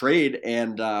that trade.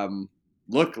 And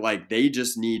look, like, they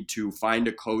just need to find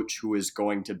a coach who is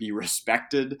going to be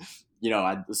respected.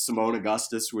 Simone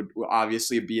Augustus would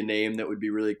obviously be a name that would be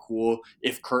really cool.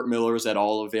 If Kurt Miller is at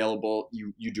all available,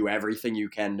 you do everything you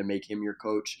can to make him your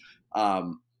coach.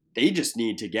 They just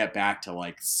need to get back to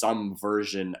like some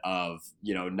version of,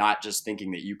 not just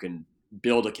thinking that you can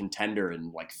build a contender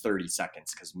in like 30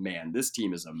 seconds, because man, this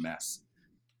team is a mess.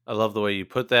 I love the way you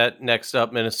put that. Next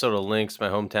up, Minnesota Lynx, my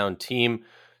hometown team.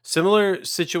 Similar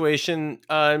situation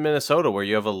in Minnesota, where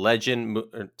you have a legend,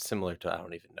 similar to, I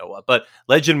don't even know what, but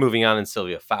legend moving on in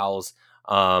Sylvia Fowles.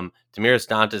 Damiris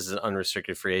Dantas is an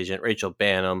unrestricted free agent. Rachel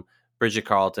Banham, Bridget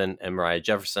Carlton, and Mariah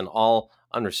Jefferson, all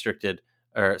unrestricted.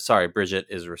 Bridget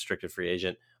is a restricted free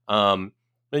agent. Then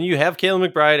you have Kayla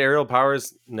McBride, Ariel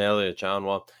Powers, Nalia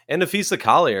Chanwa, and Napheesa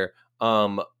Collier,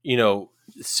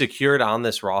 secured on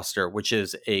this roster, which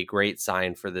is a great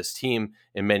sign for this team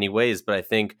in many ways. But I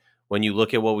think when you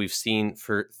look at what we've seen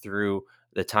through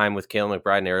the time with Kayla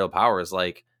McBride and Ariel Powers,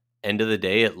 like, end of the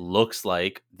day, it looks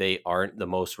like they aren't the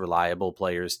most reliable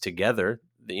players together,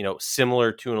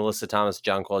 similar to an Alyssa Thomas,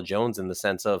 Jonquel Jones, in the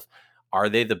sense of, are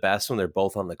they the best when they're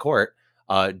both on the court?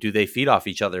 Do they feed off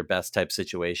each other best type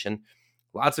situation?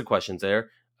 Lots of questions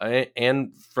there.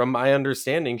 And from my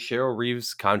understanding, Cheryl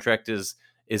Reeves' contract is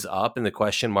up, and the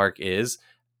question mark is,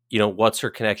 what's her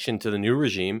connection to the new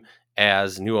regime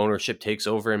as new ownership takes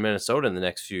over in Minnesota in the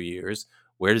next few years?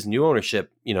 Where does new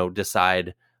ownership,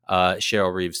 decide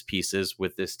Cheryl Reeves' pieces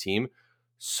with this team?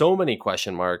 So many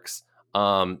question marks.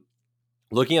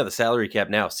 Looking at the salary cap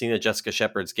now, seeing that Jessica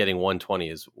Shepard's getting 120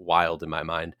 is wild in my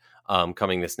mind,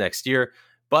 coming this next year.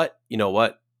 But you know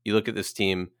what? You look at this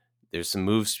team, there's some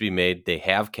moves to be made. They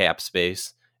have cap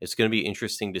space. It's going to be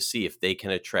interesting to see if they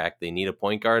can attract. They need a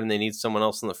point guard and they need someone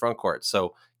else in the front court.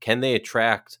 So can they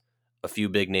attract a few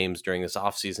big names during this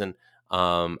offseason?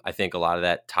 I think a lot of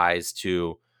that ties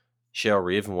to Cheryl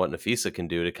Reeve and what Napheesa can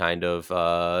do to kind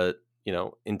of,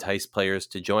 entice players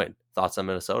to join. Thoughts on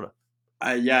Minnesota?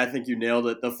 Yeah, I think you nailed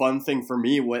it. The fun thing for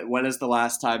me, when is the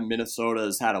last time Minnesota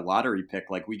has had a lottery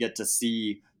pick? Like, we get to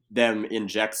see them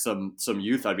inject some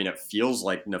youth. I mean, it feels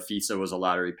like Napheesa was a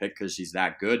lottery pick because she's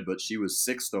that good, but she was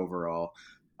 6th overall.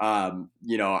 I'm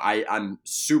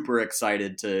super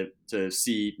excited to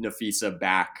see Napheesa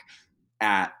back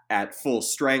at full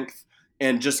strength,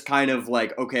 and just kind of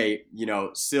like, okay,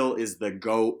 Sil is the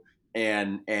GOAT,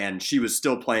 and she was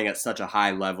still playing at such a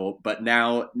high level, but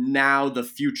now the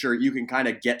future, you can kind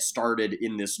of get started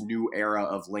in this new era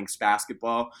of Lynx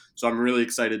basketball. So I'm really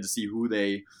excited to see who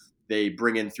they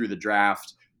bring in through the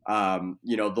draft.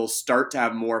 They'll start to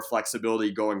have more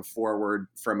flexibility going forward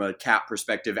from a cap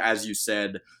perspective. As you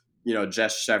said,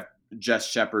 Jess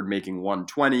Shepard making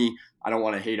 120. I don't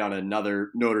want to hate on another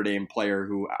Notre Dame player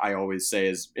who I always say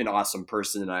is an awesome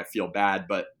person, and I feel bad,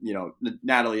 but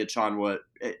Natalie Achonwa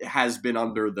has been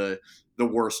under the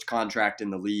worst contract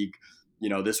in the league.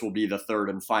 This will be the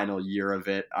 3rd and final year of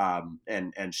it,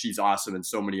 and she's awesome in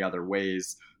so many other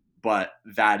ways. But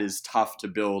that is tough to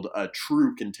build a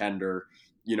true contender,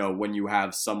 when you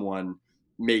have someone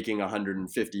making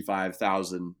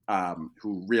 155,000,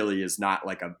 who really is not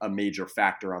like a major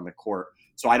factor on the court.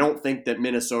 So I don't think that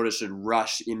Minnesota should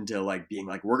rush into like being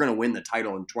like, we're going to win the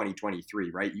title in 2023,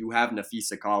 right? You have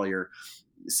Napheesa Collier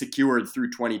secured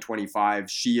through 2025.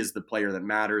 She is the player that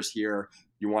matters here.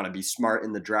 You want to be smart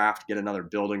in the draft, get another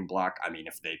building block. I mean,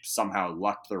 if they somehow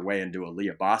lucked their way into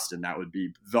Aaliyah Boston, that would be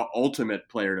the ultimate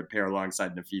player to pair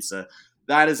alongside Napheesa.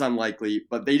 That is unlikely,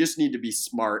 but they just need to be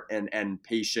smart and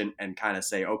patient and kind of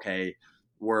say, okay,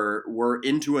 we're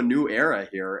into a new era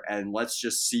here, and let's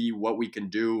just see what we can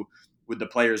do with the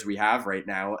players we have right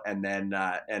now, and then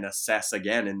and assess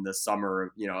again in the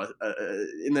summer,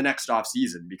 in the next off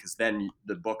season, because then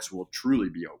the books will truly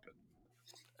be open.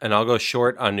 and I'll go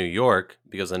short on New York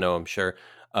because I'm sure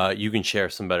you can share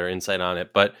some better insight on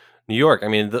it. But New York, I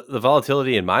mean, the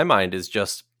volatility in my mind is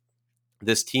just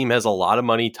this team has a lot of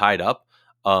money tied up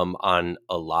on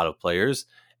a lot of players.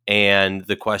 And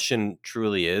the question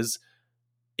truly is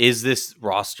this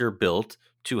roster built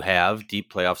to have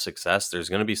deep playoff success? There's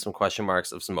going to be some question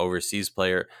marks of some overseas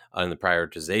player in the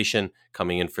prioritization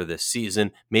coming in for this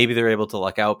season. Maybe they're able to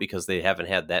luck out because they haven't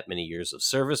had that many years of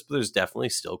service, but there's definitely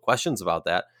still questions about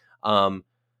that.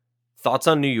 Thoughts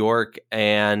on New York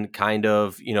and kind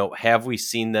of, have we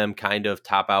seen them kind of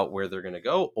top out where they're going to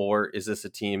go? Or is this a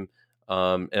team?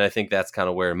 And I think that's kind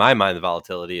of where in my mind the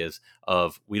volatility is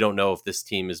of we don't know if this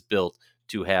team is built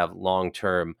to have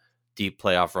long-term deep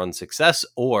playoff run success,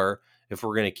 or if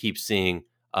we're going to keep seeing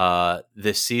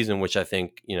this season, which I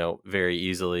think, very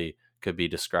easily could be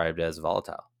described as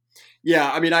volatile.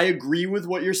 Yeah, I mean, I agree with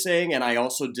what you're saying, and I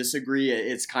also disagree.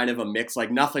 It's kind of a mix.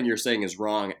 Like, nothing you're saying is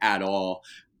wrong at all.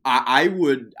 I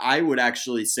would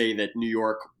actually say that New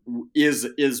York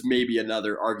is maybe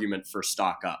another argument for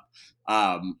stock up.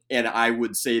 And I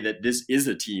would say that this is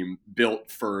a team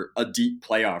built for a deep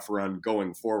playoff run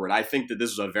going forward. I think that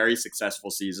this was a very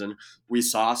successful season. We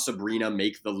saw Sabrina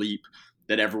make the leap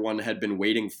that everyone had been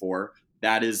waiting for.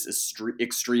 That is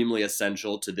extremely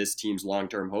essential to this team's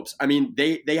long-term hopes. I mean,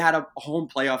 they had a home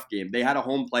playoff game. They had a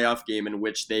home playoff game in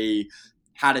which they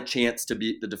had a chance to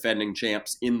beat the defending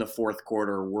champs in the fourth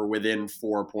quarter, were within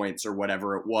 4 points or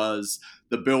whatever it was.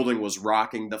 The building was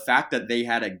rocking. The fact that they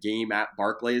had a game at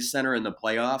Barclays Center in the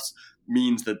playoffs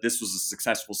means that this was a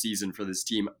successful season for this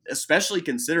team, especially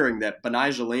considering that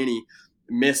Betnijah Laney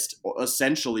missed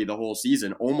essentially the whole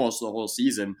season, almost the whole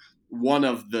season. One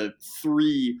of the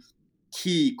three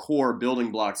key core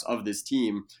building blocks of this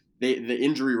team. The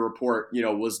injury report,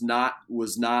 was not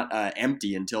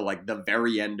empty until like the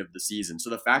very end of the season.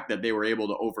 So the fact that they were able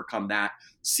to overcome that,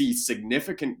 see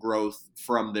significant growth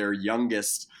from their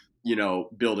youngest,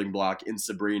 building block in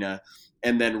Sabrina,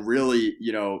 and then really,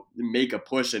 make a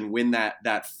push and win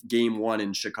that game one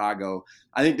in Chicago.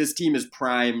 I think this team is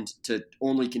primed to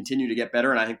only continue to get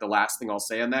better. And I think the last thing I'll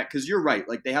say on that, because you're right,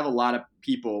 like they have a lot of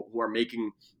people who are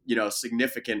making,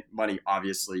 significant money,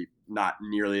 obviously not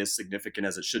nearly as significant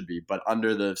as it should be, but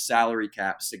under the salary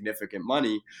cap, significant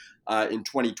money in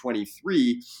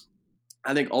 2023.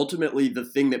 I think ultimately the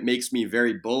thing that makes me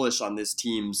very bullish on this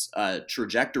team's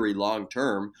trajectory long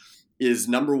term is,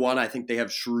 number one, I think they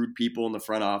have shrewd people in the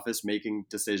front office making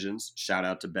decisions. Shout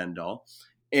out to Ben Dahl.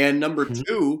 And number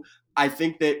two, I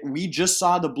think that we just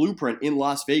saw the blueprint in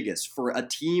Las Vegas for a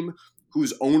team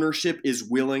whose ownership is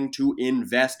willing to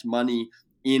invest money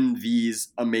in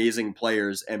these amazing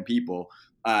players and people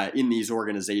in these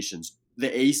organizations.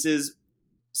 The Aces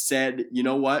said, you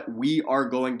know what, we are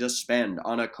going to spend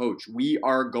on a coach. We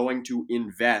are going to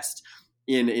invest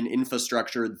in an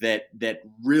infrastructure that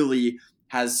really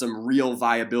has some real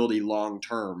viability long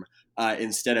term,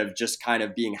 instead of just kind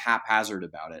of being haphazard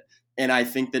about it. And I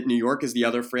think that New York is the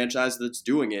other franchise that's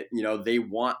doing it. They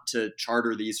want to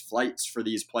charter these flights for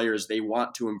these players. They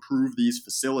want to improve these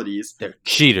facilities. They're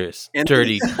cheaters,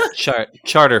 dirty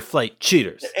charter flight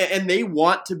cheaters. And they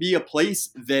want to be a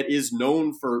place that is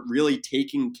known for really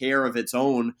taking care of its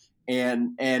own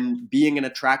and being an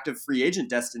attractive free agent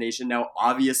destination. Now,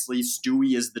 obviously,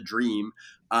 Stewie is the dream.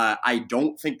 I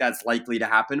don't think that's likely to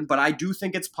happen, but I do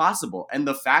think it's possible. And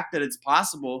the fact that it's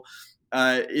possible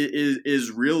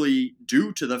is really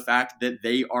due to the fact that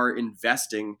they are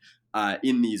investing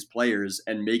in these players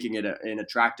and making it an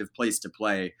attractive place to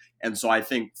play. And so I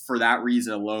think for that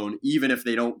reason alone, even if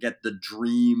they don't get the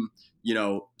dream,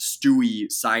 Stewie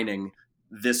signing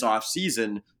this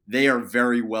offseason, they are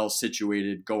very well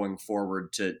situated going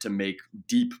forward to make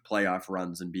deep playoff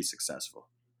runs and be successful.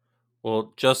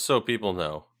 Well, just so people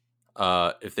know,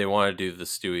 if they want to do the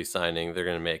Stewie signing, they're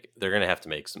gonna have to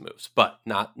make some moves, but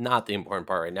not the important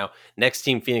part right now. Next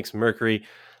team, Phoenix Mercury.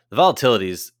 The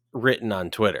volatility is written on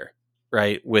Twitter,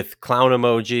 right? With clown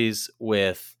emojis,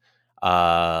 with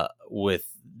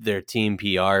their team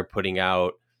PR putting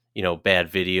out,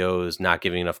 bad videos, not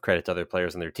giving enough credit to other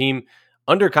players on their team.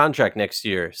 Under contract next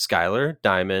year, Skylar,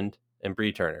 Diamond, and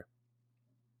Bree Turner.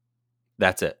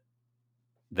 That's it.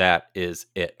 That is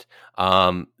it.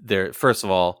 First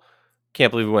of all,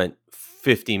 can't believe we went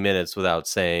 50 minutes without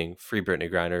saying free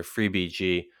Brittney Griner, free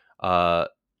BG,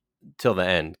 till the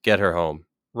end. Get her home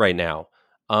right now.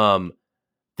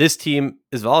 This team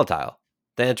is volatile.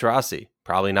 Diana Taurasi,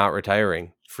 probably not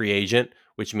retiring. Free agent,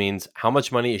 which means how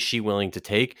much money is she willing to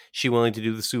take? Is she willing to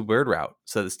do the Sue Bird route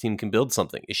so that this team can build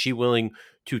something? Is she willing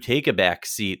to take a back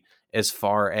seat as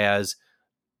far as,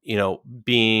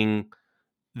 being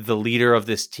the leader of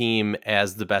this team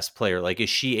as the best player? Like, is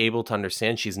she able to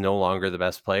understand she's no longer the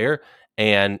best player?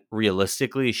 And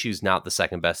realistically, she's not the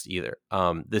second best either.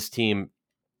 This team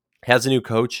has a new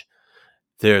coach.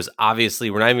 There's obviously,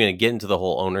 we're not even going to get into the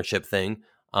whole ownership thing,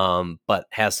 but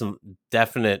has some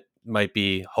definite, might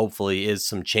be, hopefully, is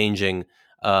some changing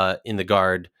in the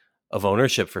guard of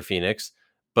ownership for Phoenix.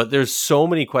 But there's so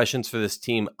many questions for this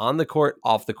team on the court,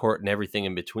 off the court, and everything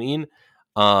in between.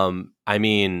 I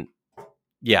mean,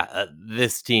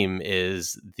 this team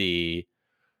is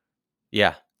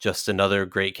just another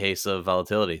great case of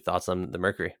volatility. Thoughts on the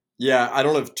Mercury? Yeah, I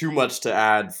don't have too much to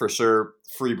add. For sure,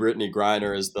 free Brittany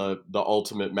Griner is the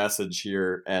ultimate message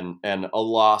here, and a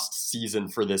lost season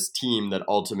for this team that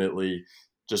ultimately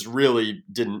just really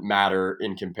didn't matter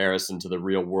in comparison to the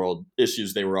real world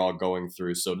issues they were all going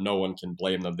through. So no one can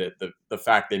blame them. The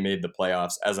fact they made the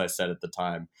playoffs, as I said at the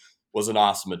time, was an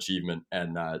awesome achievement,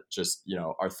 and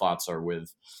our thoughts are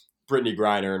with Brittany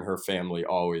Griner and her family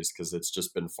always, because it's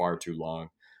just been far too long.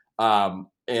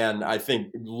 And I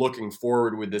think looking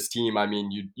forward with this team, I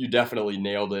mean, you definitely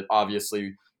nailed it.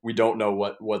 Obviously, we don't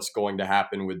know what's going to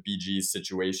happen with BG's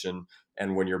situation.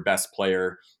 And when your best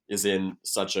player is in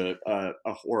such a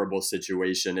horrible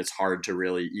situation, it's hard to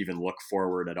really even look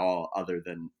forward at all other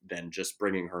than just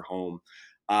bringing her home.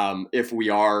 If we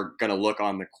are going to look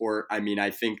on the court, I mean,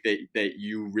 I think that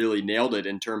you really nailed it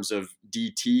in terms of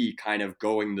DT kind of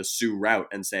going the Sue route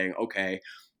and saying, okay,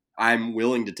 I'm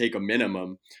willing to take a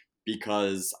minimum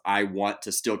because I want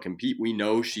to still compete. We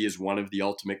know she is one of the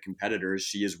ultimate competitors.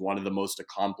 She is one of the most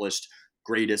accomplished,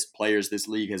 greatest players this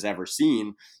league has ever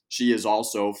seen. She is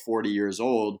also 40 years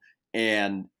old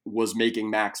and was making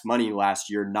max money last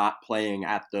year, not playing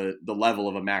at the level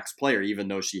of a max player, even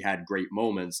though she had great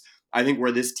moments. I think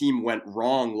where this team went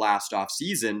wrong last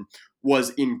offseason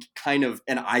was in kind of,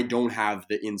 and I don't have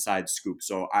the inside scoop,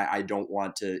 so I don't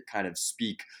want to kind of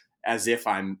speak as if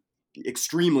I'm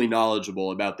extremely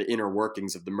knowledgeable about the inner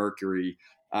workings of the Mercury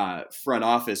front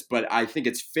office. But I think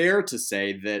it's fair to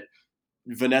say that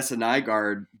Vanessa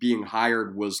Nygaard being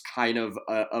hired was kind of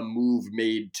a move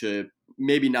made to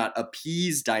maybe not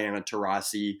appease Diana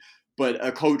Taurasi, but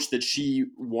a coach that she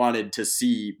wanted to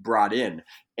see brought in.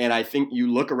 And I think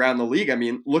you look around the league, I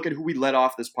mean, look at who we led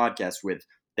off this podcast with.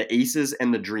 The Aces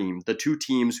and the Dream, the two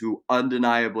teams who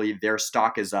undeniably their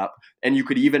stock is up. And you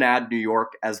could even add New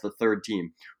York as the third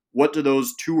team. What do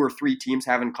those two or three teams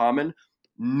have in common?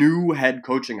 New head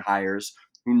coaching hires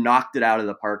who knocked it out of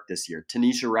the park this year.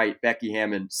 Tanisha Wright, Becky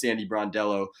Hammon, Sandy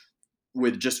Brondello,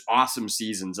 with just awesome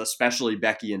seasons, especially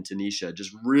Becky and Tanisha,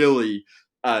 just really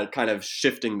kind of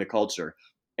shifting the culture.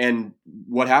 And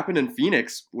what happened in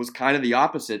Phoenix was kind of the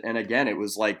opposite. And again, it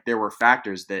was like there were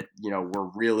factors that, were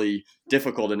really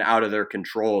difficult and out of their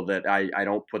control that I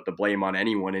don't put the blame on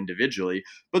anyone individually.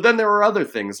 But then there were other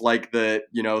things like the,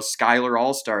 Skylar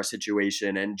All-Star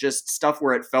situation and just stuff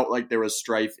where it felt like there was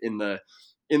strife in the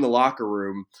locker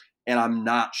room. And I'm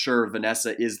not sure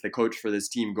Vanessa is the coach for this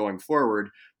team going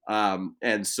forward.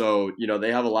 And so,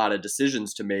 they have a lot of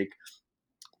decisions to make.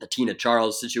 The Tina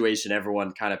Charles situation,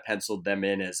 everyone kind of penciled them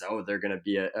in as, they're going to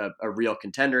be a real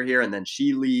contender here. And then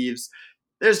she leaves.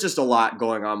 There's just a lot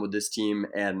going on with this team.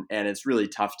 And it's really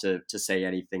tough to say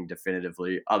anything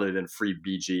definitively other than free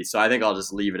BG. So I think I'll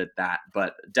just leave it at that,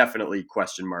 but definitely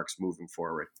question marks moving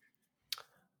forward.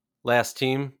 Last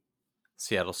team,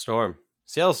 Seattle Storm.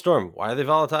 Seattle Storm, why are they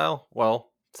volatile?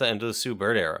 Well, it's the end of the Sue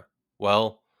Bird era.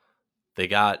 Well, they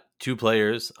got two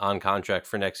players on contract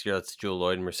for next year. That's Jewell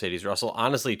Loyd and Mercedes Russell.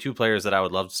 Honestly, two players that I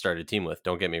would love to start a team with.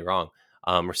 Don't get me wrong.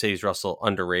 Mercedes Russell,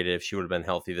 underrated. If she would have been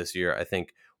healthy this year, I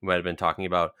think we might have been talking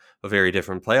about a very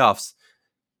different playoffs.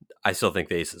 I still think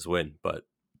the Aces win, but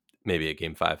maybe at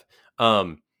game 5.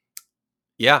 And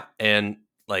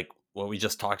like what we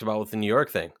just talked about with the New York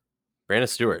thing, Breanna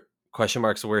Stewart, question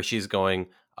marks of where she's going.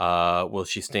 Will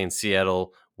she stay in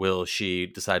Seattle? Will she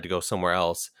decide to go somewhere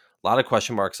else? A lot of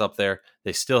question marks up there.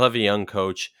 They still have a young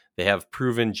coach. They have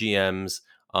proven GMs.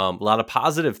 A lot of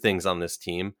positive things on this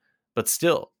team. But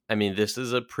still, I mean, this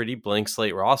is a pretty blank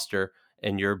slate roster.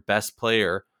 And your best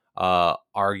player,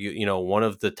 one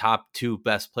of the top 2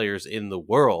 best players in the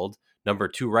world, number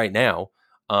 2 right now,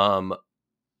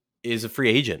 is a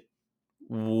free agent.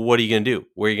 What are you going to do?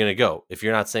 Where are you going to go? If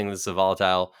you're not saying this is a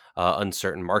volatile,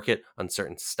 uncertain market,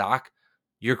 uncertain stock,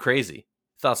 you're crazy.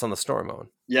 Thoughts on the Storm, Owen?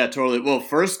 Yeah, totally. Well,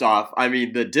 first off, I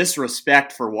mean, the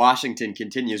disrespect for Washington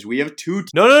continues. We have 2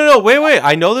 No. Wait.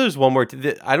 I know there's one more.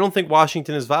 I don't think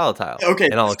Washington is volatile. Okay.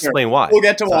 And I'll explain why. We'll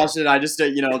get to Washington. I just,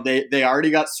 they already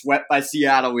got swept by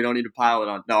Seattle. We don't need to pile it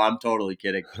on. No, I'm totally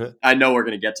kidding. I know we're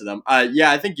going to get to them.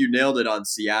 I think you nailed it on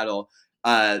Seattle.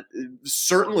 uh,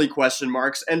 certainly question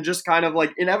marks and just kind of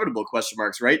like inevitable question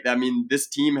marks, right? I mean, this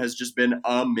team has just been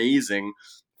amazing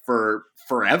for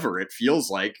forever. It feels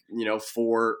like,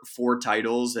 four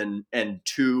titles and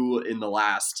two in the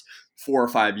last 4 or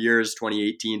 5 years,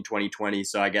 2018, 2020.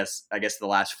 So I guess the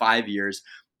last 5 years.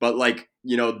 But like,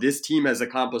 this team has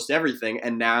accomplished everything,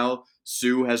 and now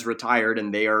Sue has retired,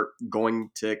 and they are going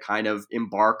to kind of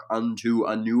embark onto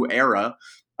a new era,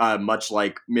 much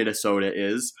like Minnesota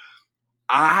is.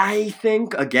 I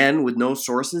think, again, with no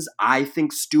sources, I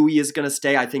think Stewie is going to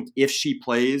stay. I think if she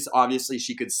plays, obviously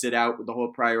she could sit out with the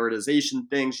whole prioritization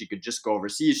thing. She could just go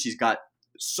overseas. She's got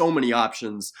so many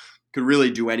options, could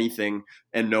really do anything,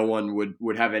 and no one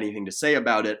would have anything to say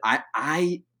about it.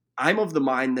 I'm of the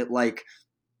mind that, like,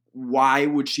 why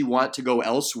would she want to go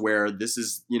elsewhere? This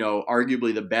is,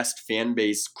 arguably the best fan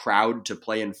base crowd to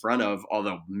play in front of.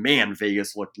 Although, man,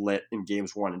 Vegas looked lit in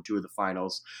games 1 and 2 of the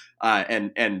finals,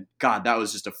 and God, that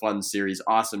was just a fun series.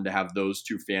 Awesome to have those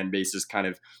two fan bases kind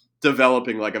of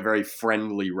developing like a very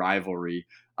friendly rivalry.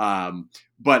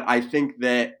 But I think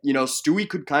that Stewie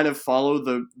could kind of follow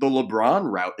the LeBron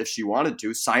route if she wanted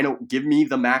to. Give me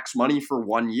the max money for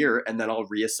 1 year, and then I'll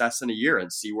reassess in a year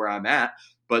and see where I'm at.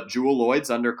 But Jewell Loyd's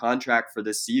under contract for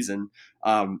this season.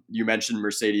 You mentioned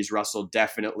Mercedes Russell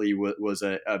definitely was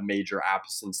a major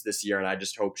absence this year, and I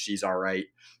just hope she's all right,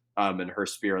 and her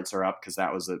spirits are up, because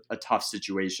that was a tough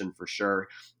situation for sure.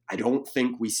 I don't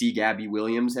think we see Gabby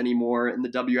Williams anymore in the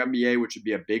WNBA, which would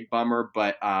be a big bummer.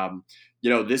 But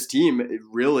this team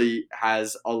really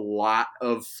has a lot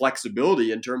of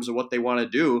flexibility in terms of what they want to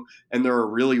do, and they're a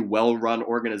really well-run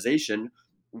organization.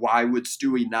 Why would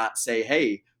Stewie not say,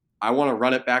 hey, I want to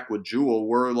run it back with Jewell?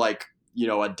 We're like,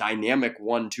 a dynamic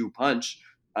 1-2 punch.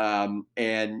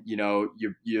 And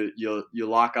you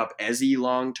lock up Ezzy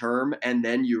long term, and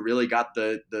then you really got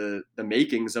the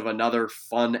makings of another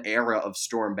fun era of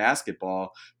Storm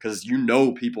basketball, because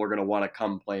people are going to want to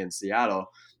come play in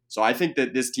Seattle. So I think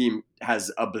that this team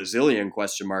has a bazillion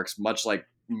question marks, much like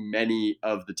many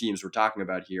of the teams we're talking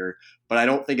about here, but I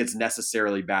don't think it's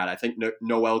necessarily bad. I think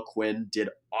Noelle Quinn did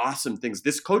awesome things.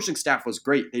 This coaching staff was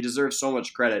great. They deserve so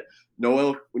much credit.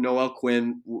 Noelle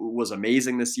Quinn was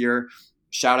amazing this year.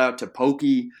 Shout out to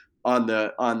Pokey on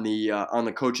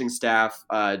the coaching staff.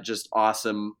 Just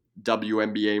awesome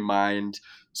WNBA mind.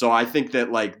 So I think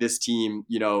that, like, this team,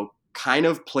 kind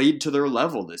of played to their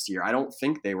level this year. I don't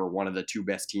think they were one of the two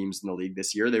best teams in the league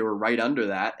this year. They were right under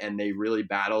that, and they really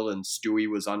battled, and Stewie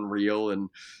was unreal and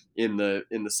in the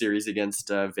series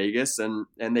against Vegas, and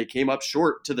they came up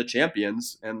short to the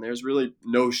champions, and there's really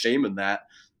no shame in that.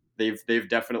 They've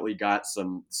definitely got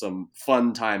some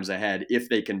fun times ahead if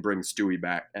they can bring Stewie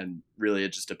back, and really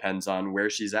it just depends on where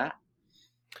she's at.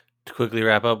 To quickly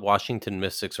wrap up, Washington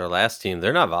Mystics, our last team,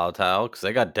 they're not volatile because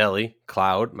they got Deli,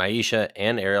 Cloud, Maisha,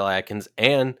 and Ariel Atkins,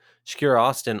 and Shakira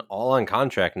Austin all on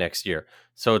contract next year.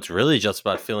 So it's really just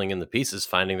about filling in the pieces,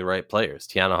 finding the right players.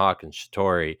 Tiana Hawkins,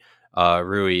 Shatori,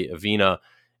 Rui, Avina,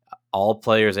 all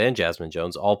players, and Jasmine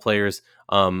Jones, all players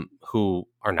who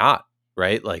are not,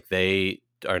 right? Like, they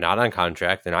are not on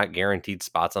contract. They're not guaranteed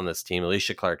spots on this team.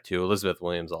 Alicia Clark too, Elizabeth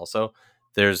Williams also.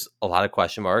 There's a lot of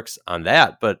question marks on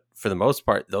that, but for the most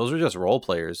part, those are just role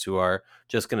players who are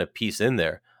just going to piece in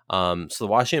there. So the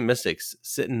Washington Mystics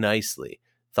sitting nicely.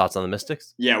 Thoughts on the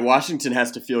Mystics? Yeah, Washington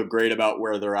has to feel great about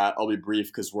where they're at. I'll be brief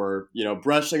because we're,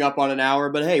 brushing up on an hour,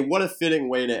 but hey, what a fitting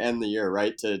way to end the year,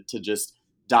 right? To just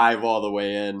dive all the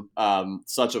way in.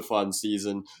 Such a fun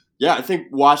season. Yeah, I think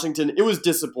Washington, it was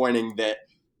disappointing that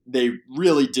they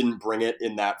really didn't bring it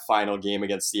in that final game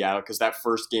against Seattle, because that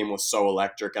first game was so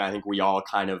electric, and I think we all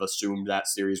kind of assumed that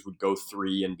series would go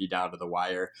 3 and be down to the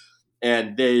wire.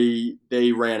 And they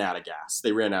ran out of gas.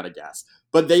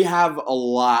 But they have a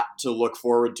lot to look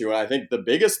forward to. And I think the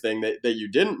biggest thing that you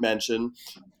didn't mention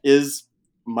is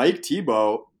Mike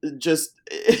Thibault. Just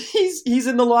he's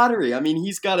in the lottery. I mean,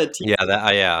 he's got a team.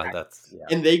 Yeah,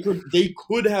 and they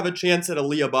could have a chance at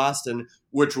Aaliyah Boston,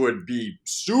 which would be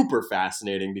super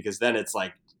fascinating, because then it's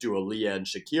like, do Aaliyah and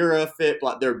Shakira fit?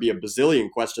 There'd be a bazillion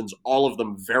questions, all of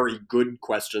them very good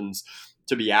questions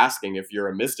to be asking if you're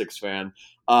a Mystics fan.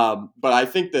 But I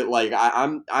think that, like,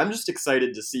 I'm just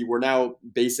excited to see. We're now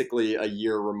basically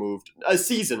a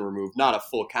season removed, not a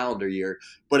full calendar year,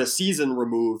 but a season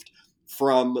removed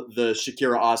from the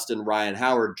Shakira Austin Ryan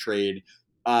Howard trade.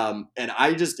 And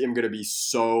I just am going to be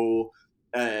so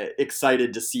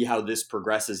excited to see how this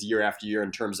progresses year after year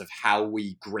in terms of how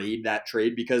we grade that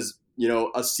trade, because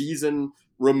a season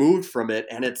removed from it,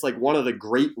 and it's like one of the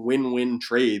great win-win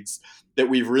trades that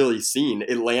we've really seen.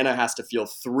 Atlanta has to feel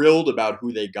thrilled about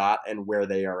who they got and where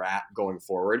they are at going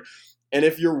forward. And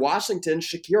if you're Washington,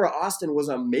 Shakira Austin was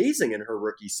amazing in her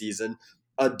rookie season.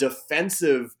 A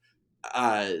defensive,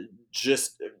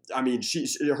 just I mean,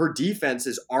 her defense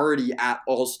is already at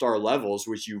all-star levels,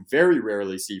 which you very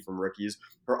rarely see from rookies.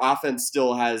 Her offense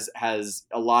still has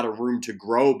a lot of room to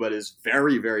grow, but is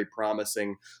very, very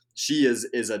promising. She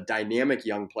is a dynamic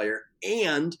young player,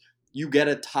 and you get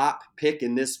a top pick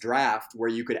in this draft where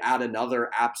you could add another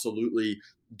absolutely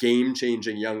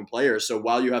game-changing young player. So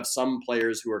while you have some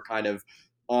players who are kind of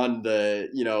on the,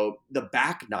 the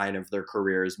back nine of their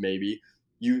careers, maybe,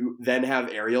 you then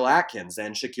have Ariel Atkins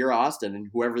and Shakira Austin and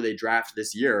whoever they draft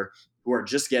this year, who are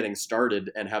just getting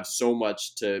started and have so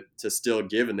much to still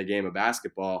give in the game of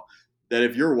basketball, that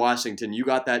if you're Washington, you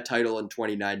got that title in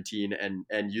 2019,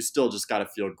 and you still just got to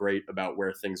feel great about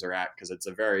where things are at, because it's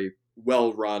a very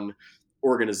well-run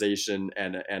organization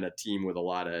and a team with a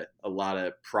lot of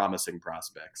promising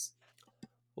prospects.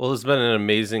 Well, it's been an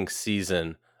amazing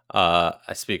season.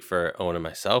 I speak for Owen and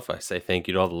myself. I say thank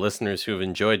you to all the listeners who have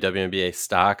enjoyed WNBA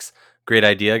Stocks. Great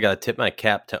idea. Got to tip my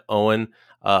cap to Owen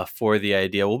for the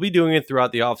idea. We'll be doing it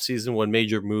throughout the offseason when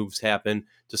major moves happen,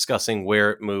 discussing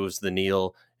where it moves the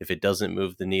needle, if it doesn't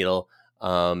move the needle,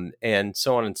 and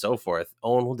so on and so forth.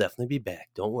 Owen will definitely be back.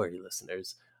 Don't worry,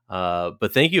 listeners.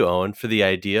 But thank you, Owen, for the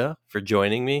idea, for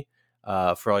joining me.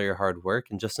 For all your hard work,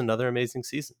 and just another amazing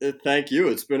season. Thank you.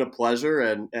 It's been a pleasure,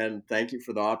 and thank you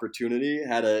for the opportunity.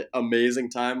 Had an amazing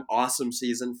time. Awesome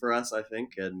season for us, I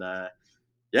think. And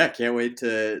can't wait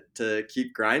to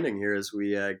keep grinding here as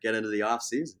we get into the off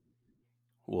season.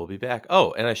 We'll be back.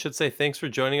 Oh, and I should say thanks for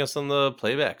joining us on the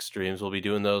playback streams. We'll be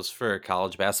doing those for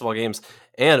college basketball games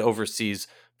and overseas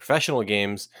professional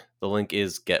games. The link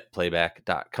is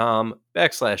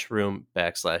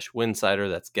getplayback.com/room/winsider.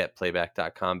 That's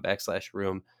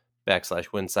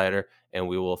getplayback.com/room/winsider. And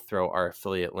we will throw our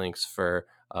affiliate links for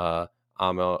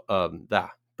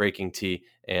Breaking Tea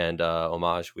and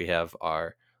Homage. We have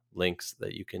our links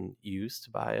that you can use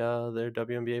to buy their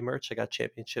WNBA merch. I got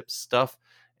championship stuff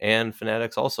and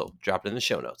Fanatics also. Drop it in the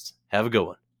show notes. Have a good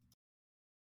one.